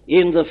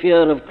 in the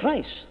fear of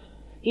Christ.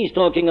 He's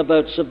talking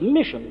about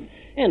submission,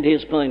 and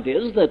his point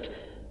is that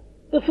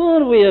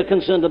before we are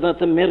concerned about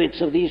the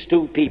merits of these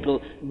two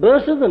people,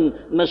 both of them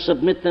must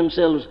submit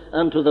themselves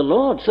unto the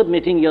Lord,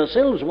 submitting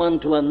yourselves one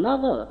to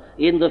another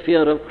in the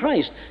fear of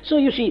Christ. So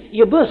you see,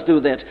 you both do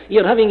that.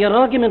 You're having your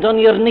argument on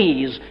your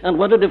knees, and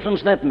what a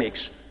difference that makes.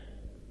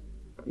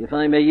 If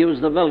I may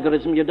use the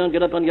vulgarism, you don't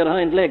get up on your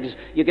hind legs,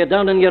 you get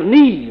down on your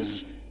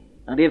knees.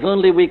 And if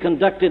only we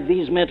conducted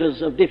these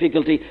matters of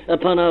difficulty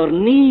upon our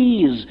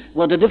knees,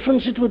 what a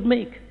difference it would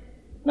make.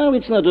 Now,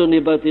 it's not only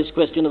about this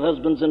question of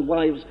husbands and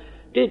wives.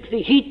 Take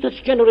the heat that's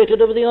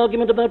generated over the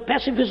argument about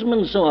pacifism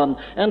and so on,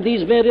 and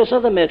these various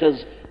other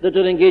matters that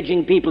are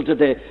engaging people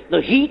today.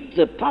 The heat,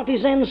 the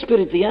partisan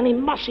spirit, the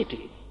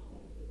animosity.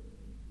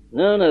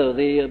 No,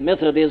 the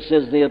method is,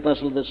 says the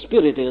apostle, the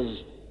spirit is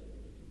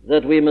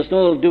that we must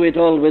all do it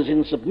always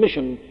in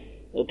submission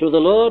to the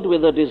Lord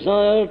with a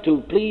desire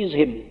to please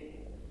him,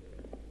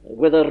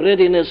 with a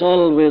readiness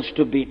always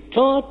to be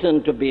taught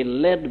and to be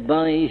led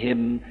by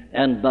him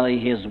and by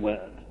his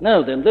word.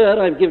 Now then, there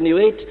I've given you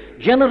 8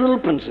 general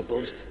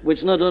principles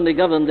which not only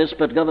govern this,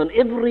 but govern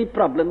every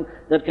problem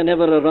that can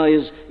ever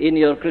arise in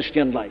your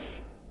Christian life.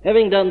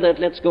 Having done that,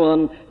 let's go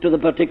on to the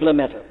particular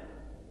matter.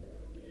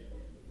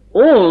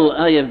 All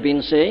I have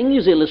been saying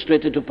is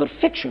illustrated to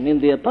perfection in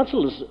the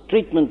apostles'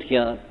 treatment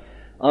here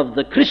of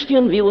the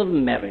Christian view of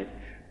marriage,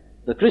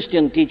 the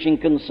Christian teaching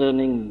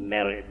concerning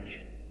marriage.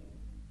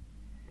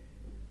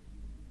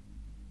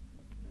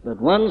 But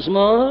once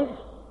more,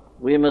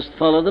 we must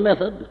follow the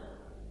method.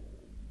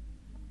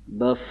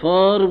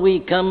 Before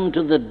we come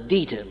to the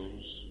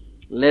details,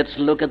 let's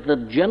look at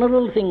the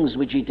general things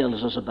which he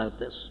tells us about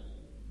this.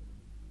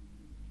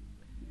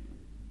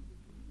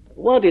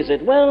 What is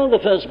it? Well, the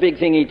first big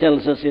thing he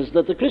tells us is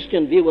that the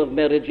Christian view of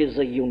marriage is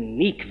a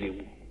unique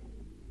view.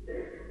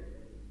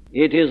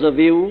 It is a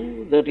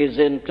view that is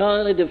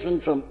entirely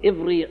different from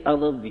every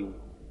other view.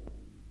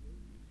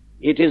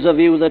 It is a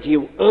view that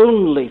you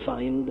only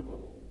find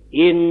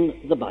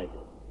in the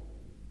Bible.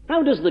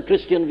 How does the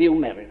Christian view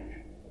marriage?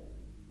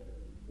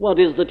 What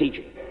is the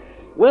teaching?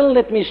 Well,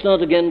 let me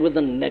start again with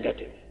the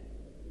negative.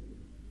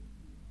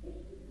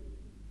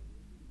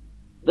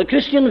 The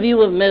Christian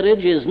view of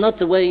marriage is not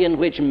the way in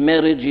which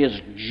marriage is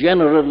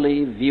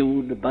generally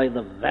viewed by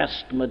the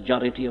vast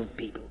majority of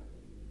people.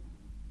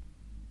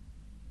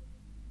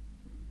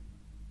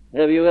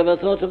 Have you ever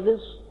thought of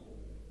this?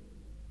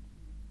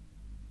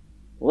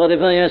 What if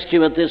I asked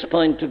you at this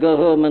point to go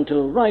home and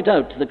to write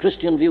out the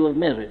Christian view of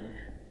marriage?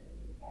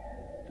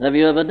 Have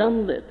you ever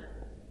done that?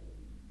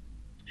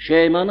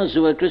 Shame on us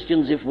who are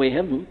Christians if we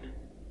haven't.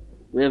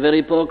 We are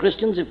very poor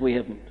Christians if we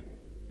haven't.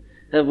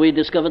 Have we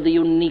discovered the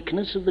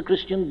uniqueness of the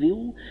Christian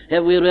view?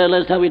 Have we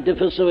realized how it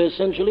differs so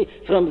essentially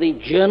from the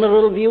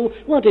general view?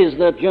 What is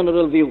that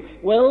general view?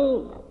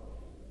 Well,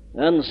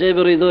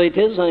 unsavory though it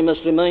is, I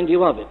must remind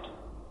you of it.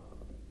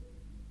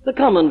 The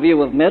common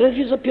view of marriage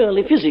is a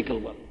purely physical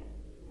one.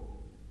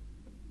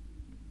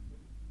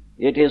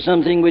 It is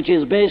something which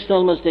is based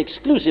almost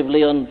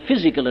exclusively on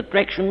physical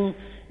attraction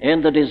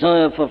and the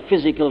desire for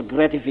physical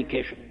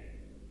gratification.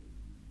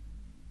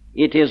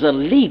 It is a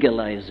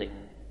legalizing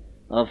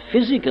of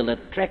physical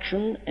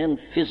attraction and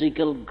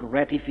physical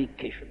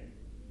gratification.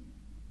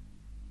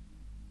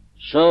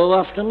 So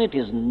often it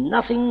is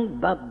nothing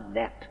but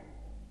that.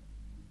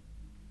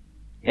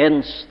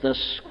 Hence the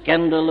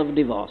scandal of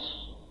divorce.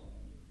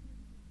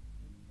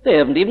 They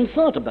haven't even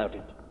thought about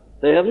it.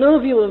 They have no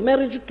view of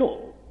marriage at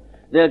all.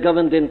 They are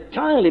governed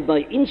entirely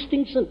by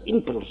instincts and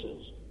impulses.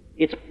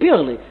 It's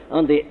purely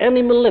on the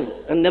animal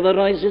level and never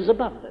rises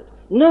above that.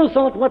 No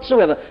thought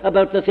whatsoever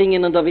about the thing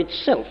in and of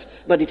itself,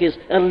 but it is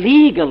a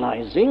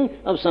legalizing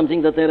of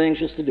something that they're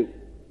anxious to do.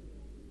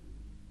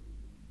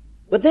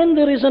 But then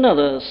there is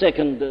another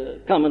second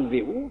common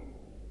view,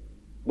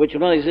 which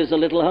rises a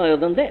little higher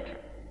than that.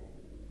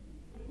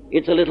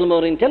 It's a little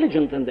more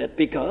intelligent than that,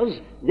 because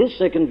this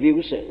second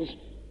view says,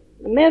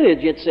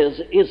 marriage, it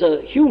says, is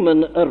a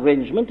human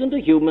arrangement and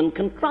a human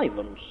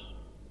contrivance.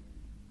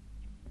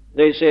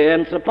 They say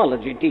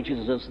anthropology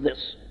teaches us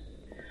this.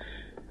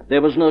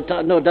 There was no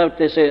doubt,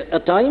 they say, a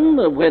time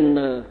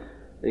when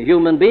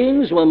human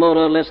beings were more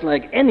or less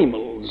like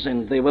animals,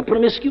 and they were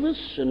promiscuous,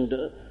 and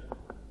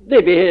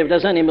they behaved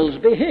as animals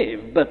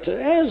behave. But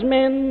as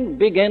man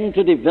began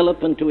to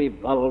develop and to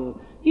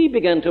evolve, he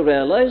began to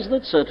realize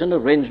that certain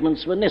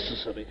arrangements were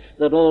necessary,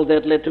 that all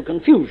that led to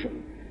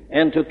confusion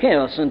and to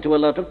chaos and to a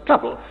lot of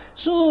trouble.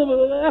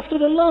 So after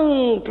a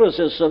long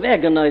process of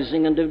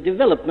agonizing and of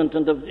development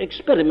and of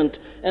experiment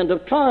and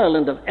of trial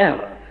and of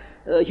error,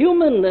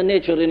 human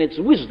nature in its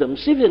wisdom,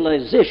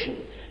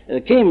 civilization,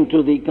 came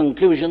to the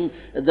conclusion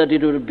that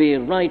it would be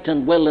right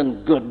and well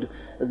and good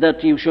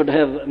that you should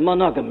have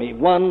monogamy,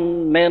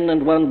 one man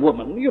and one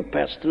woman. You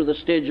passed through the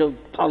stage of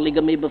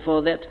polygamy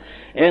before that,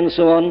 and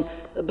so on.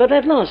 But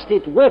at last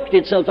it worked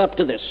itself up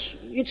to this.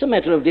 It's a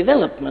matter of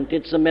development.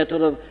 It's a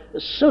matter of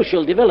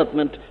social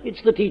development.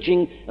 It's the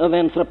teaching of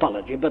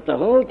anthropology. But the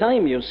whole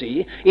time, you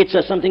see,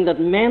 it's something that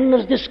man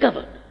has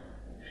discovered.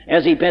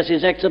 As he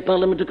passes acts of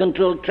parliament to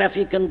control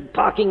traffic and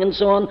parking and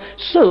so on,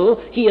 so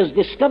he has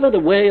discovered a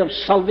way of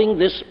solving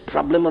this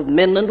problem of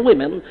men and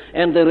women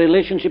and their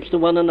relationships to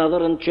one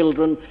another and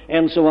children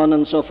and so on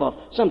and so forth.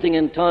 Something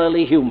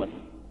entirely human.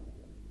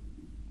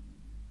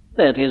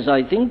 That is,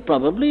 I think,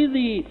 probably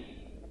the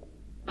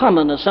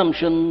common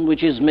assumption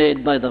which is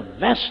made by the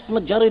vast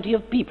majority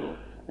of people.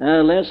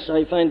 Alas,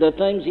 I find at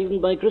times even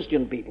by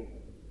Christian people.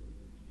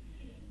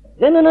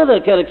 Then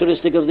another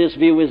characteristic of this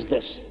view is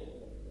this,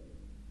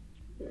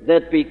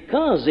 that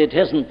because it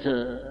hasn't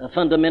a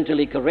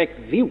fundamentally correct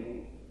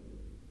view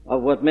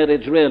of what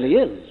marriage really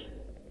is,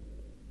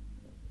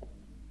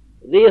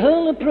 the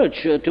whole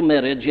approach to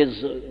marriage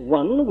is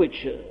one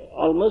which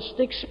almost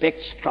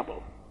expects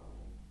trouble.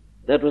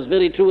 That was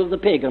very true of the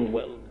pagan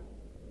world.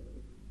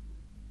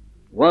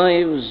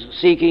 Wives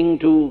seeking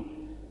to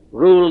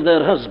rule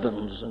their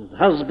husbands, and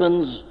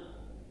husbands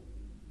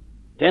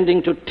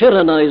tending to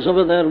tyrannize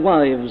over their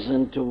wives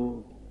and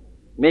to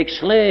make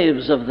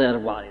slaves of their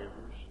wives.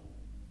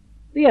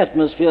 The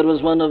atmosphere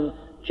was one of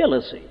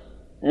jealousy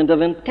and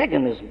of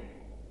antagonism,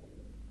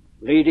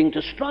 leading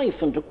to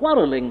strife and to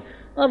quarreling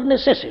of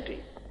necessity.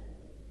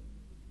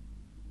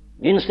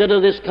 Instead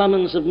of this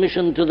common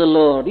submission to the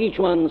Lord, each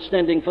one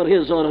standing for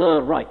his or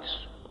her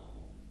rights,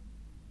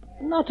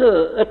 not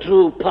a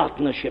true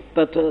partnership,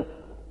 but a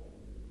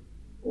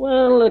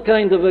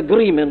kind of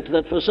agreement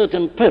that for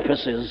certain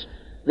purposes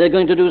they're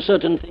going to do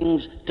certain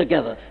things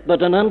together,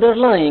 but an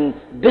underlying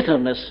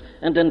bitterness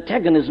and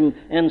antagonism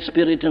and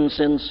spirit and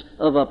sense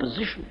of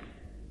opposition.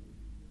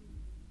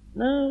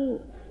 Now,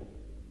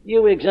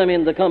 you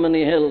examine the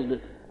commonly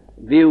held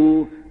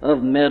view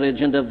of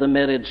marriage and of the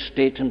marriage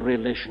state and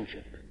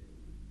relationship.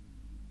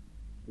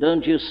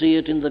 Don't you see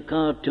it in the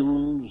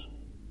cartoons?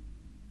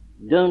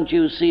 Don't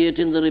you see it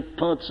in the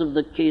reports of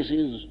the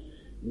cases?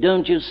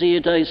 Don't you see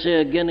it, I say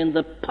again, in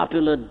the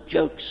popular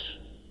jokes?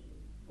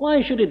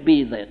 Why should it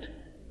be that?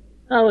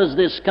 How has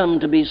this come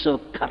to be so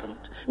current?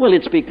 Well,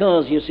 it's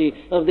because, you see,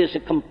 of this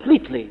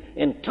completely,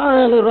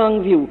 entirely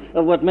wrong view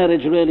of what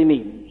marriage really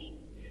means.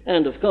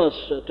 And, of course,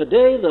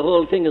 today the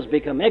whole thing has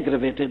become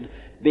aggravated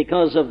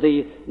because of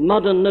the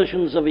modern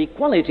notions of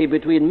equality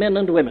between men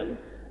and women,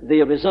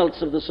 the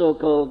results of the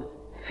so-called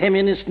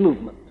feminist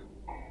movement.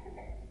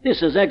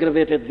 This has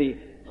aggravated the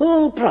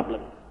whole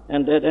problem,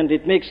 and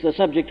it makes the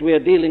subject we are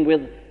dealing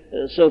with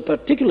so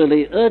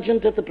particularly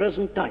urgent at the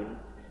present time.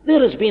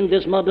 There has been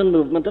this modern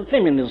movement of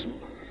feminism,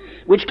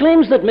 which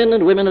claims that men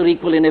and women are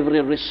equal in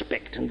every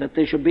respect, and that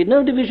there should be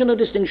no division or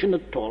distinction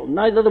at all,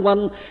 neither the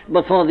one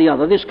before the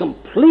other, this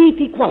complete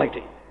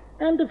equality.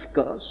 And, of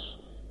course,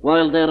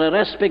 while there are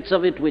aspects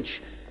of it which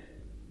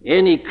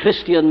any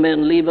Christian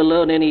man, leave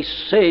alone any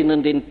sane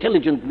and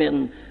intelligent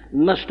man,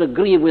 must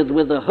agree with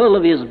the whole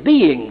of his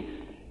being,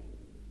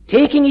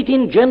 taking it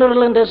in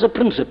general and as a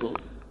principle,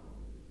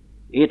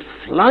 it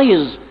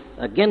flies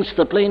against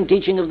the plain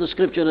teaching of the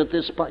Scripture at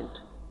this point,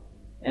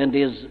 and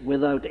is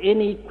without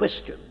any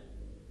question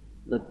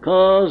the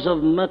cause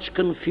of much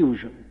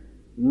confusion,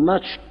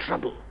 much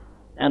trouble,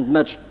 and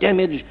much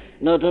damage,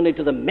 not only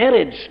to the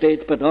marriage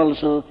state, but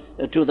also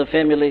to the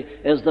family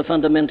as the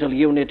fundamental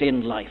unit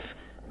in life.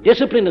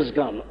 Discipline is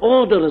gone,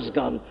 order is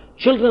gone,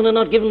 children are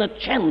not given a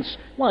chance.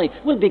 Why?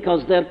 Well,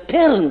 because their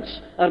parents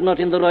are not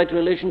in the right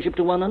relationship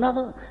to one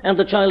another, and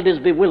the child is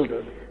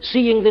bewildered,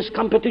 seeing this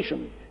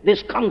competition,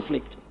 this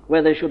conflict,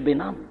 where there should be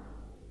none.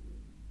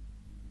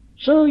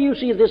 So you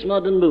see, this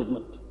modern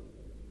movement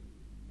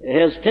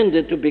has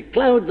tended to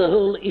becloud the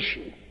whole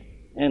issue,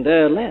 and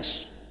alas,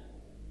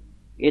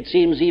 it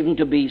seems even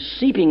to be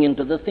seeping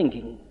into the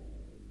thinking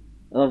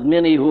of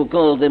many who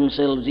call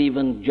themselves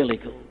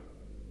evangelical.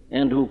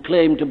 and who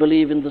claim to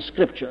believe in the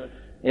Scripture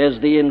as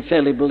the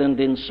infallible and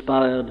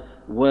inspired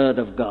Word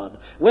of God.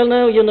 Well,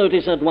 now you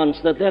notice at once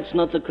that that's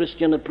not the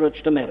Christian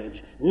approach to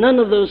marriage. None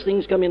of those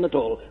things come in at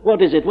all.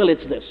 What is it? Well,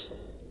 it's this.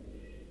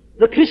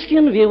 The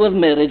Christian view of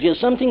marriage is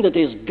something that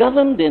is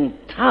governed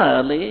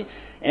entirely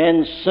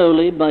and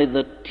solely by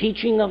the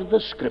teaching of the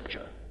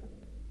Scripture.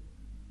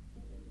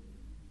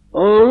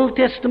 Old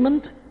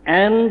Testament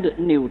and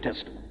New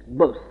Testament,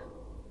 both.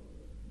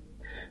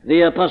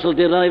 The apostle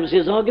derives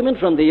his argument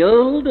from the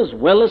Old as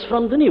well as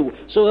from the New.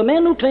 So a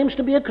man who claims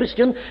to be a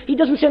Christian, he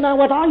doesn't say, now,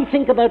 what I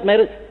think about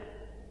marriage.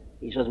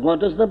 He says,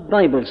 what does the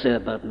Bible say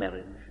about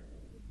marriage?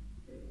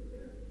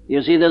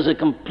 You see, there's a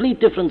complete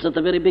difference at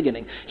the very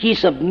beginning. He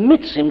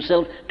submits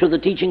himself to the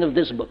teaching of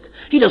this book.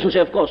 He doesn't say,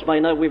 of course, by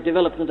now we've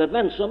developed and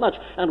advanced so much,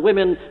 and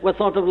women were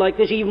thought of like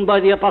this, even by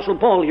the Apostle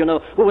Paul,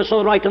 who was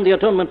so right in the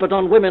atonement, but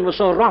on women was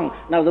so wrong.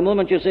 Now, the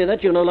moment you say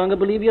that, you no longer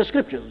believe your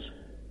Scriptures.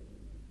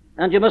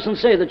 And you mustn't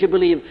say that you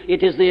believe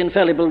it is the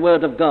infallible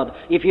Word of God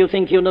if you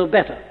think you know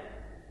better.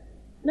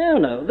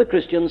 No, the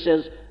Christian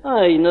says,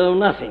 I know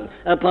nothing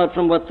apart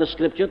from what the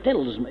Scripture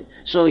tells me.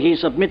 So he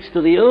submits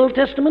to the Old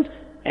Testament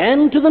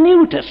and to the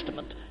New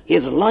Testament.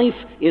 His life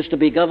is to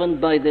be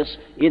governed by this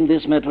in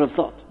this matter of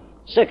thought.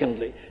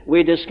 Secondly,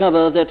 we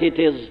discover that it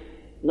is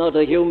not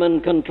a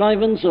human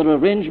contrivance or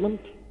arrangement,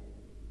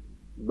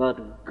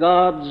 but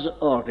God's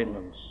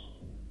ordinance.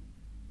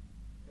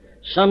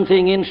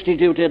 Something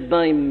instituted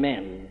by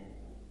men.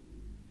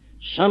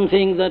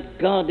 Something that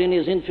God in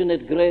His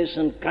infinite grace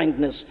and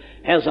kindness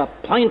has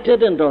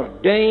appointed and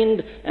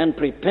ordained and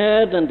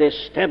prepared and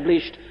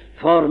established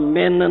for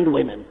men and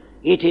women.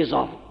 It is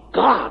of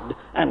God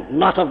and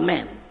not of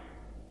man.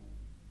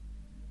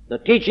 The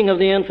teaching of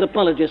the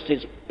anthropologist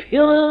is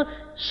pure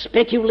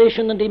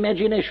speculation and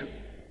imagination.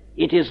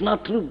 It is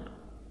not true.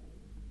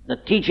 The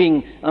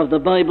teaching of the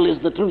Bible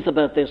is the truth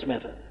about this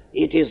matter.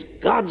 It is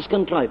God's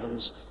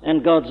contrivance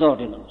and God's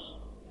ordinance.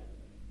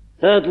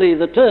 Thirdly,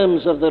 the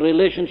terms of the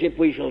relationship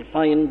we shall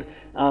find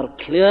are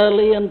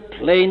clearly and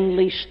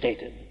plainly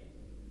stated.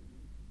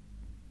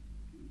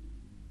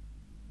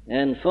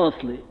 And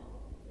fourthly,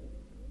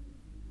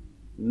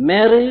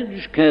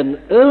 marriage can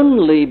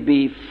only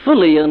be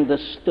fully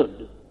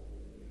understood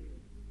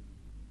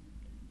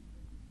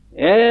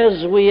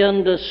as we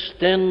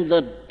understand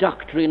the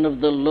doctrine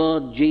of the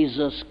Lord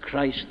Jesus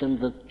Christ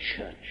and the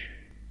church.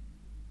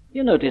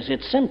 You notice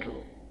it's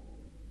central.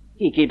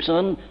 He keeps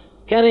on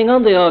carrying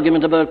on the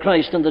argument about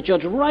Christ and the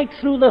church right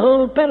through the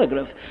whole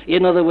paragraph.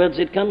 In other words,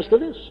 it comes to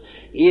this.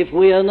 If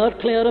we are not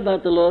clear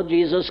about the Lord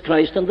Jesus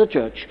Christ and the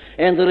church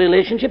and the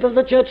relationship of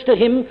the church to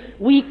Him,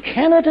 we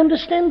cannot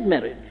understand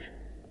marriage.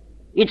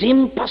 It's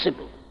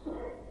impossible.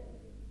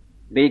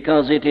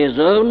 Because it is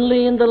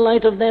only in the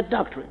light of that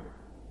doctrine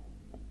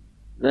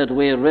that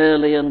we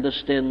really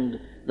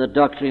understand the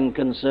doctrine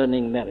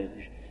concerning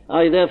marriage.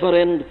 I therefore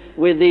end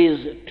with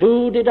these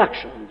two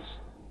deductions.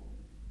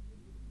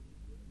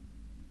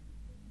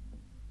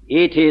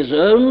 It is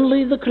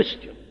only the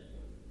Christian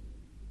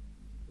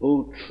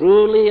who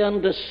truly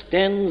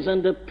understands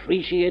and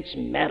appreciates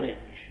marriage.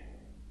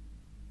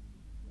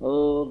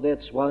 Oh,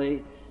 that's why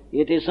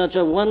it is such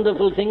a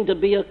wonderful thing to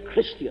be a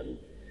Christian.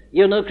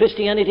 You know,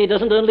 Christianity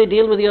doesn't only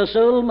deal with your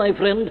soul, my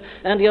friend,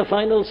 and your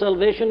final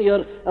salvation,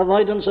 your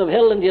avoidance of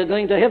hell, and you're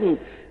going to heaven.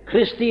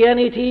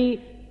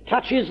 Christianity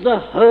touches the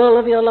whole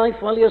of your life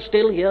while you're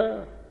still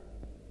here.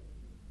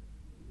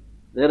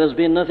 There has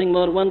been nothing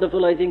more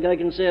wonderful, I think I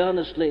can say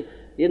honestly,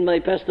 in my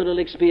pastoral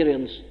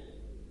experience,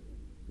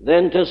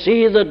 than to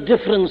see the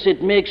difference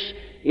it makes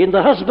in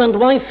the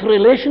husband-wife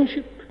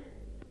relationship,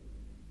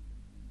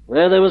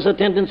 where there was a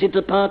tendency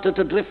to part or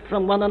to drift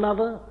from one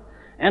another,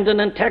 and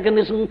an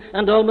antagonism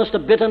and almost a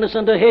bitterness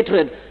and a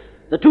hatred.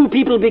 The two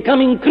people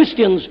becoming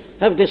Christians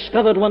have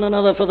discovered one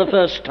another for the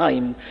first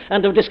time,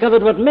 and have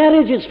discovered what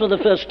marriage is for the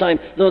first time,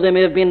 though they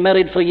may have been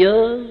married for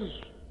years.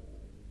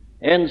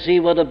 And see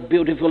what a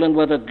beautiful and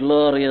what a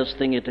glorious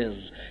thing it is.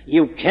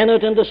 You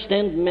cannot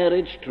understand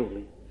marriage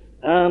truly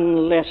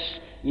unless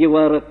you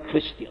are a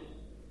Christian.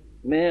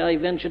 May I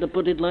venture to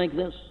put it like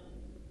this?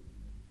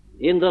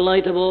 In the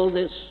light of all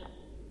this,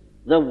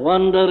 the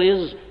wonder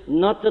is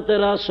not that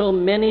there are so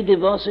many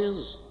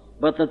divorces,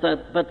 but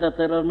that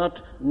there are not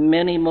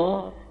many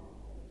more.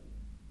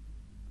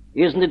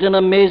 Isn't it an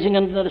amazing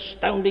and an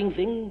astounding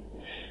thing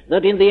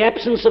that in the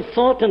absence of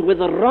thought and with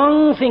the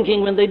wrong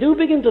thinking, when they do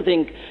begin to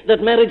think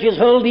that marriages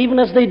hold even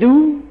as they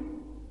do,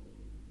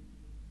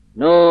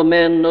 no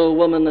man, no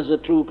woman has a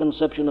true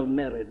conception of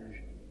marriage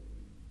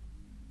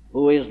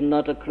who is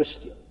not a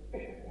Christian.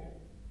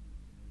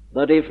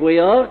 But if we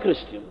are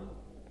Christian,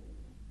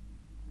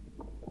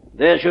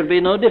 there should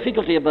be no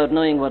difficulty about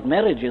knowing what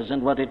marriage is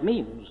and what it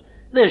means.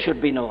 There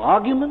should be no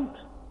argument.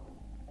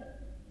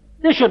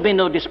 There should be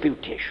no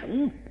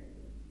disputation.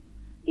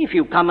 If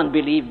you come and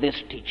believe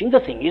this teaching, the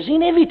thing is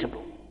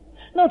inevitable.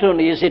 Not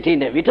only is it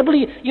inevitable,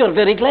 you're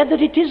very glad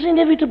that it is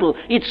inevitable.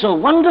 It's so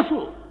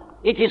wonderful.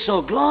 It is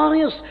so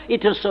glorious.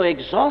 It is so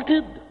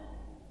exalted.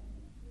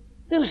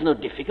 There is no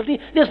difficulty.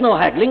 There's no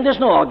haggling. There's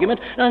no argument.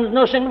 And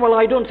no saying, well,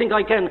 I don't think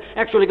I can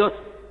actually go.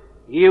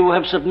 You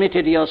have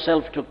submitted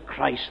yourself to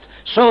Christ.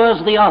 So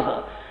has the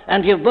other.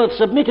 And you've both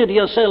submitted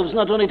yourselves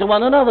not only to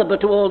one another,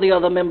 but to all the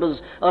other members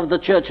of the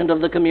church and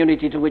of the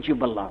community to which you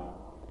belong.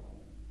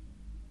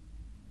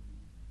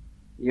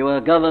 You are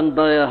governed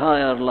by a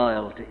higher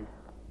loyalty.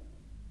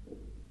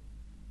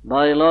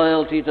 By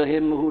loyalty to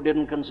him who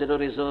didn't consider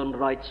his own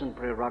rights and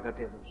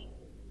prerogatives,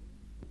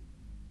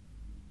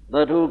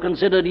 but who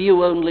considered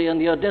you only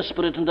and your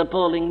desperate and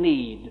appalling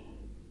need,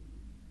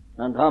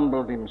 and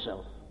humbled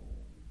himself,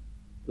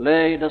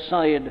 laid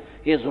aside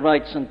his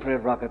rights and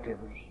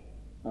prerogatives,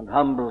 and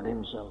humbled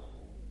himself,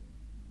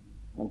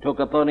 and took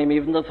upon him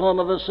even the form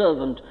of a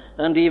servant,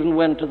 and even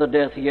went to the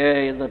death,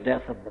 yea, the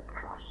death of the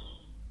cross.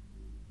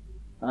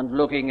 And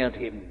looking at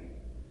him,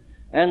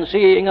 and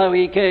seeing how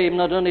he came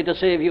not only to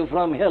save you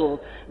from hell,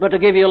 but to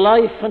give you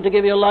life, and to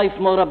give you life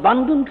more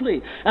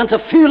abundantly, and to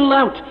fill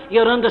out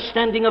your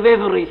understanding of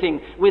everything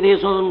with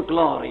his own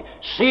glory.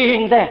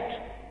 Seeing that,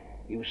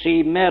 you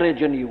see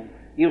marriage anew,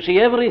 you see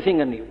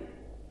everything anew,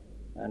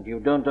 and you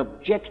don't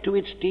object to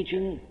its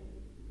teaching.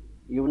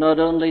 You not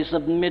only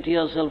submit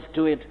yourself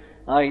to it,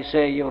 I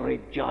say you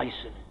rejoice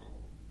in it,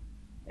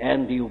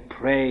 and you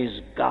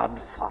praise God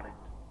for it.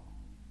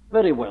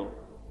 Very well.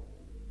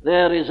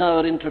 There is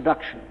our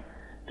introduction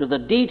to the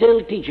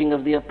detailed teaching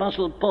of the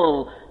Apostle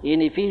Paul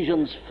in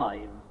Ephesians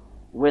 5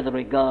 with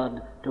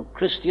regard to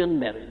Christian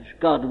marriage.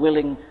 God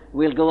willing,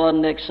 we'll go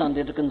on next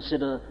Sunday to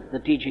consider the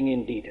teaching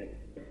in detail.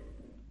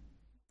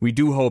 We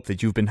do hope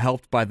that you've been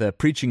helped by the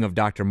preaching of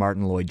Dr.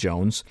 Martyn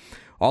Lloyd-Jones.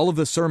 All of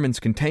the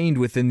sermons contained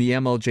within the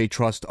MLJ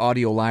Trust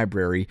audio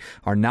library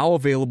are now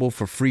available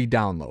for free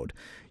download.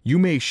 You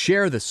may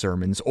share the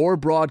sermons or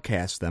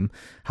broadcast them.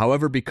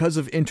 However, because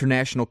of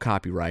international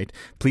copyright,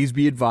 please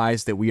be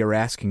advised that we are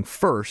asking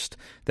first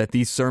that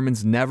these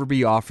sermons never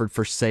be offered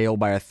for sale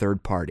by a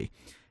third party,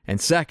 and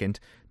second,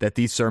 that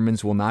these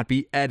sermons will not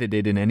be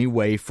edited in any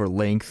way for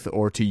length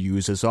or to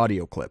use as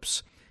audio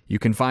clips. You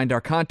can find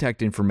our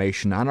contact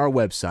information on our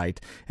website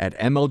at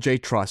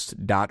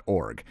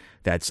mljtrust.org.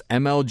 That's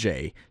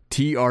mljtrust.org.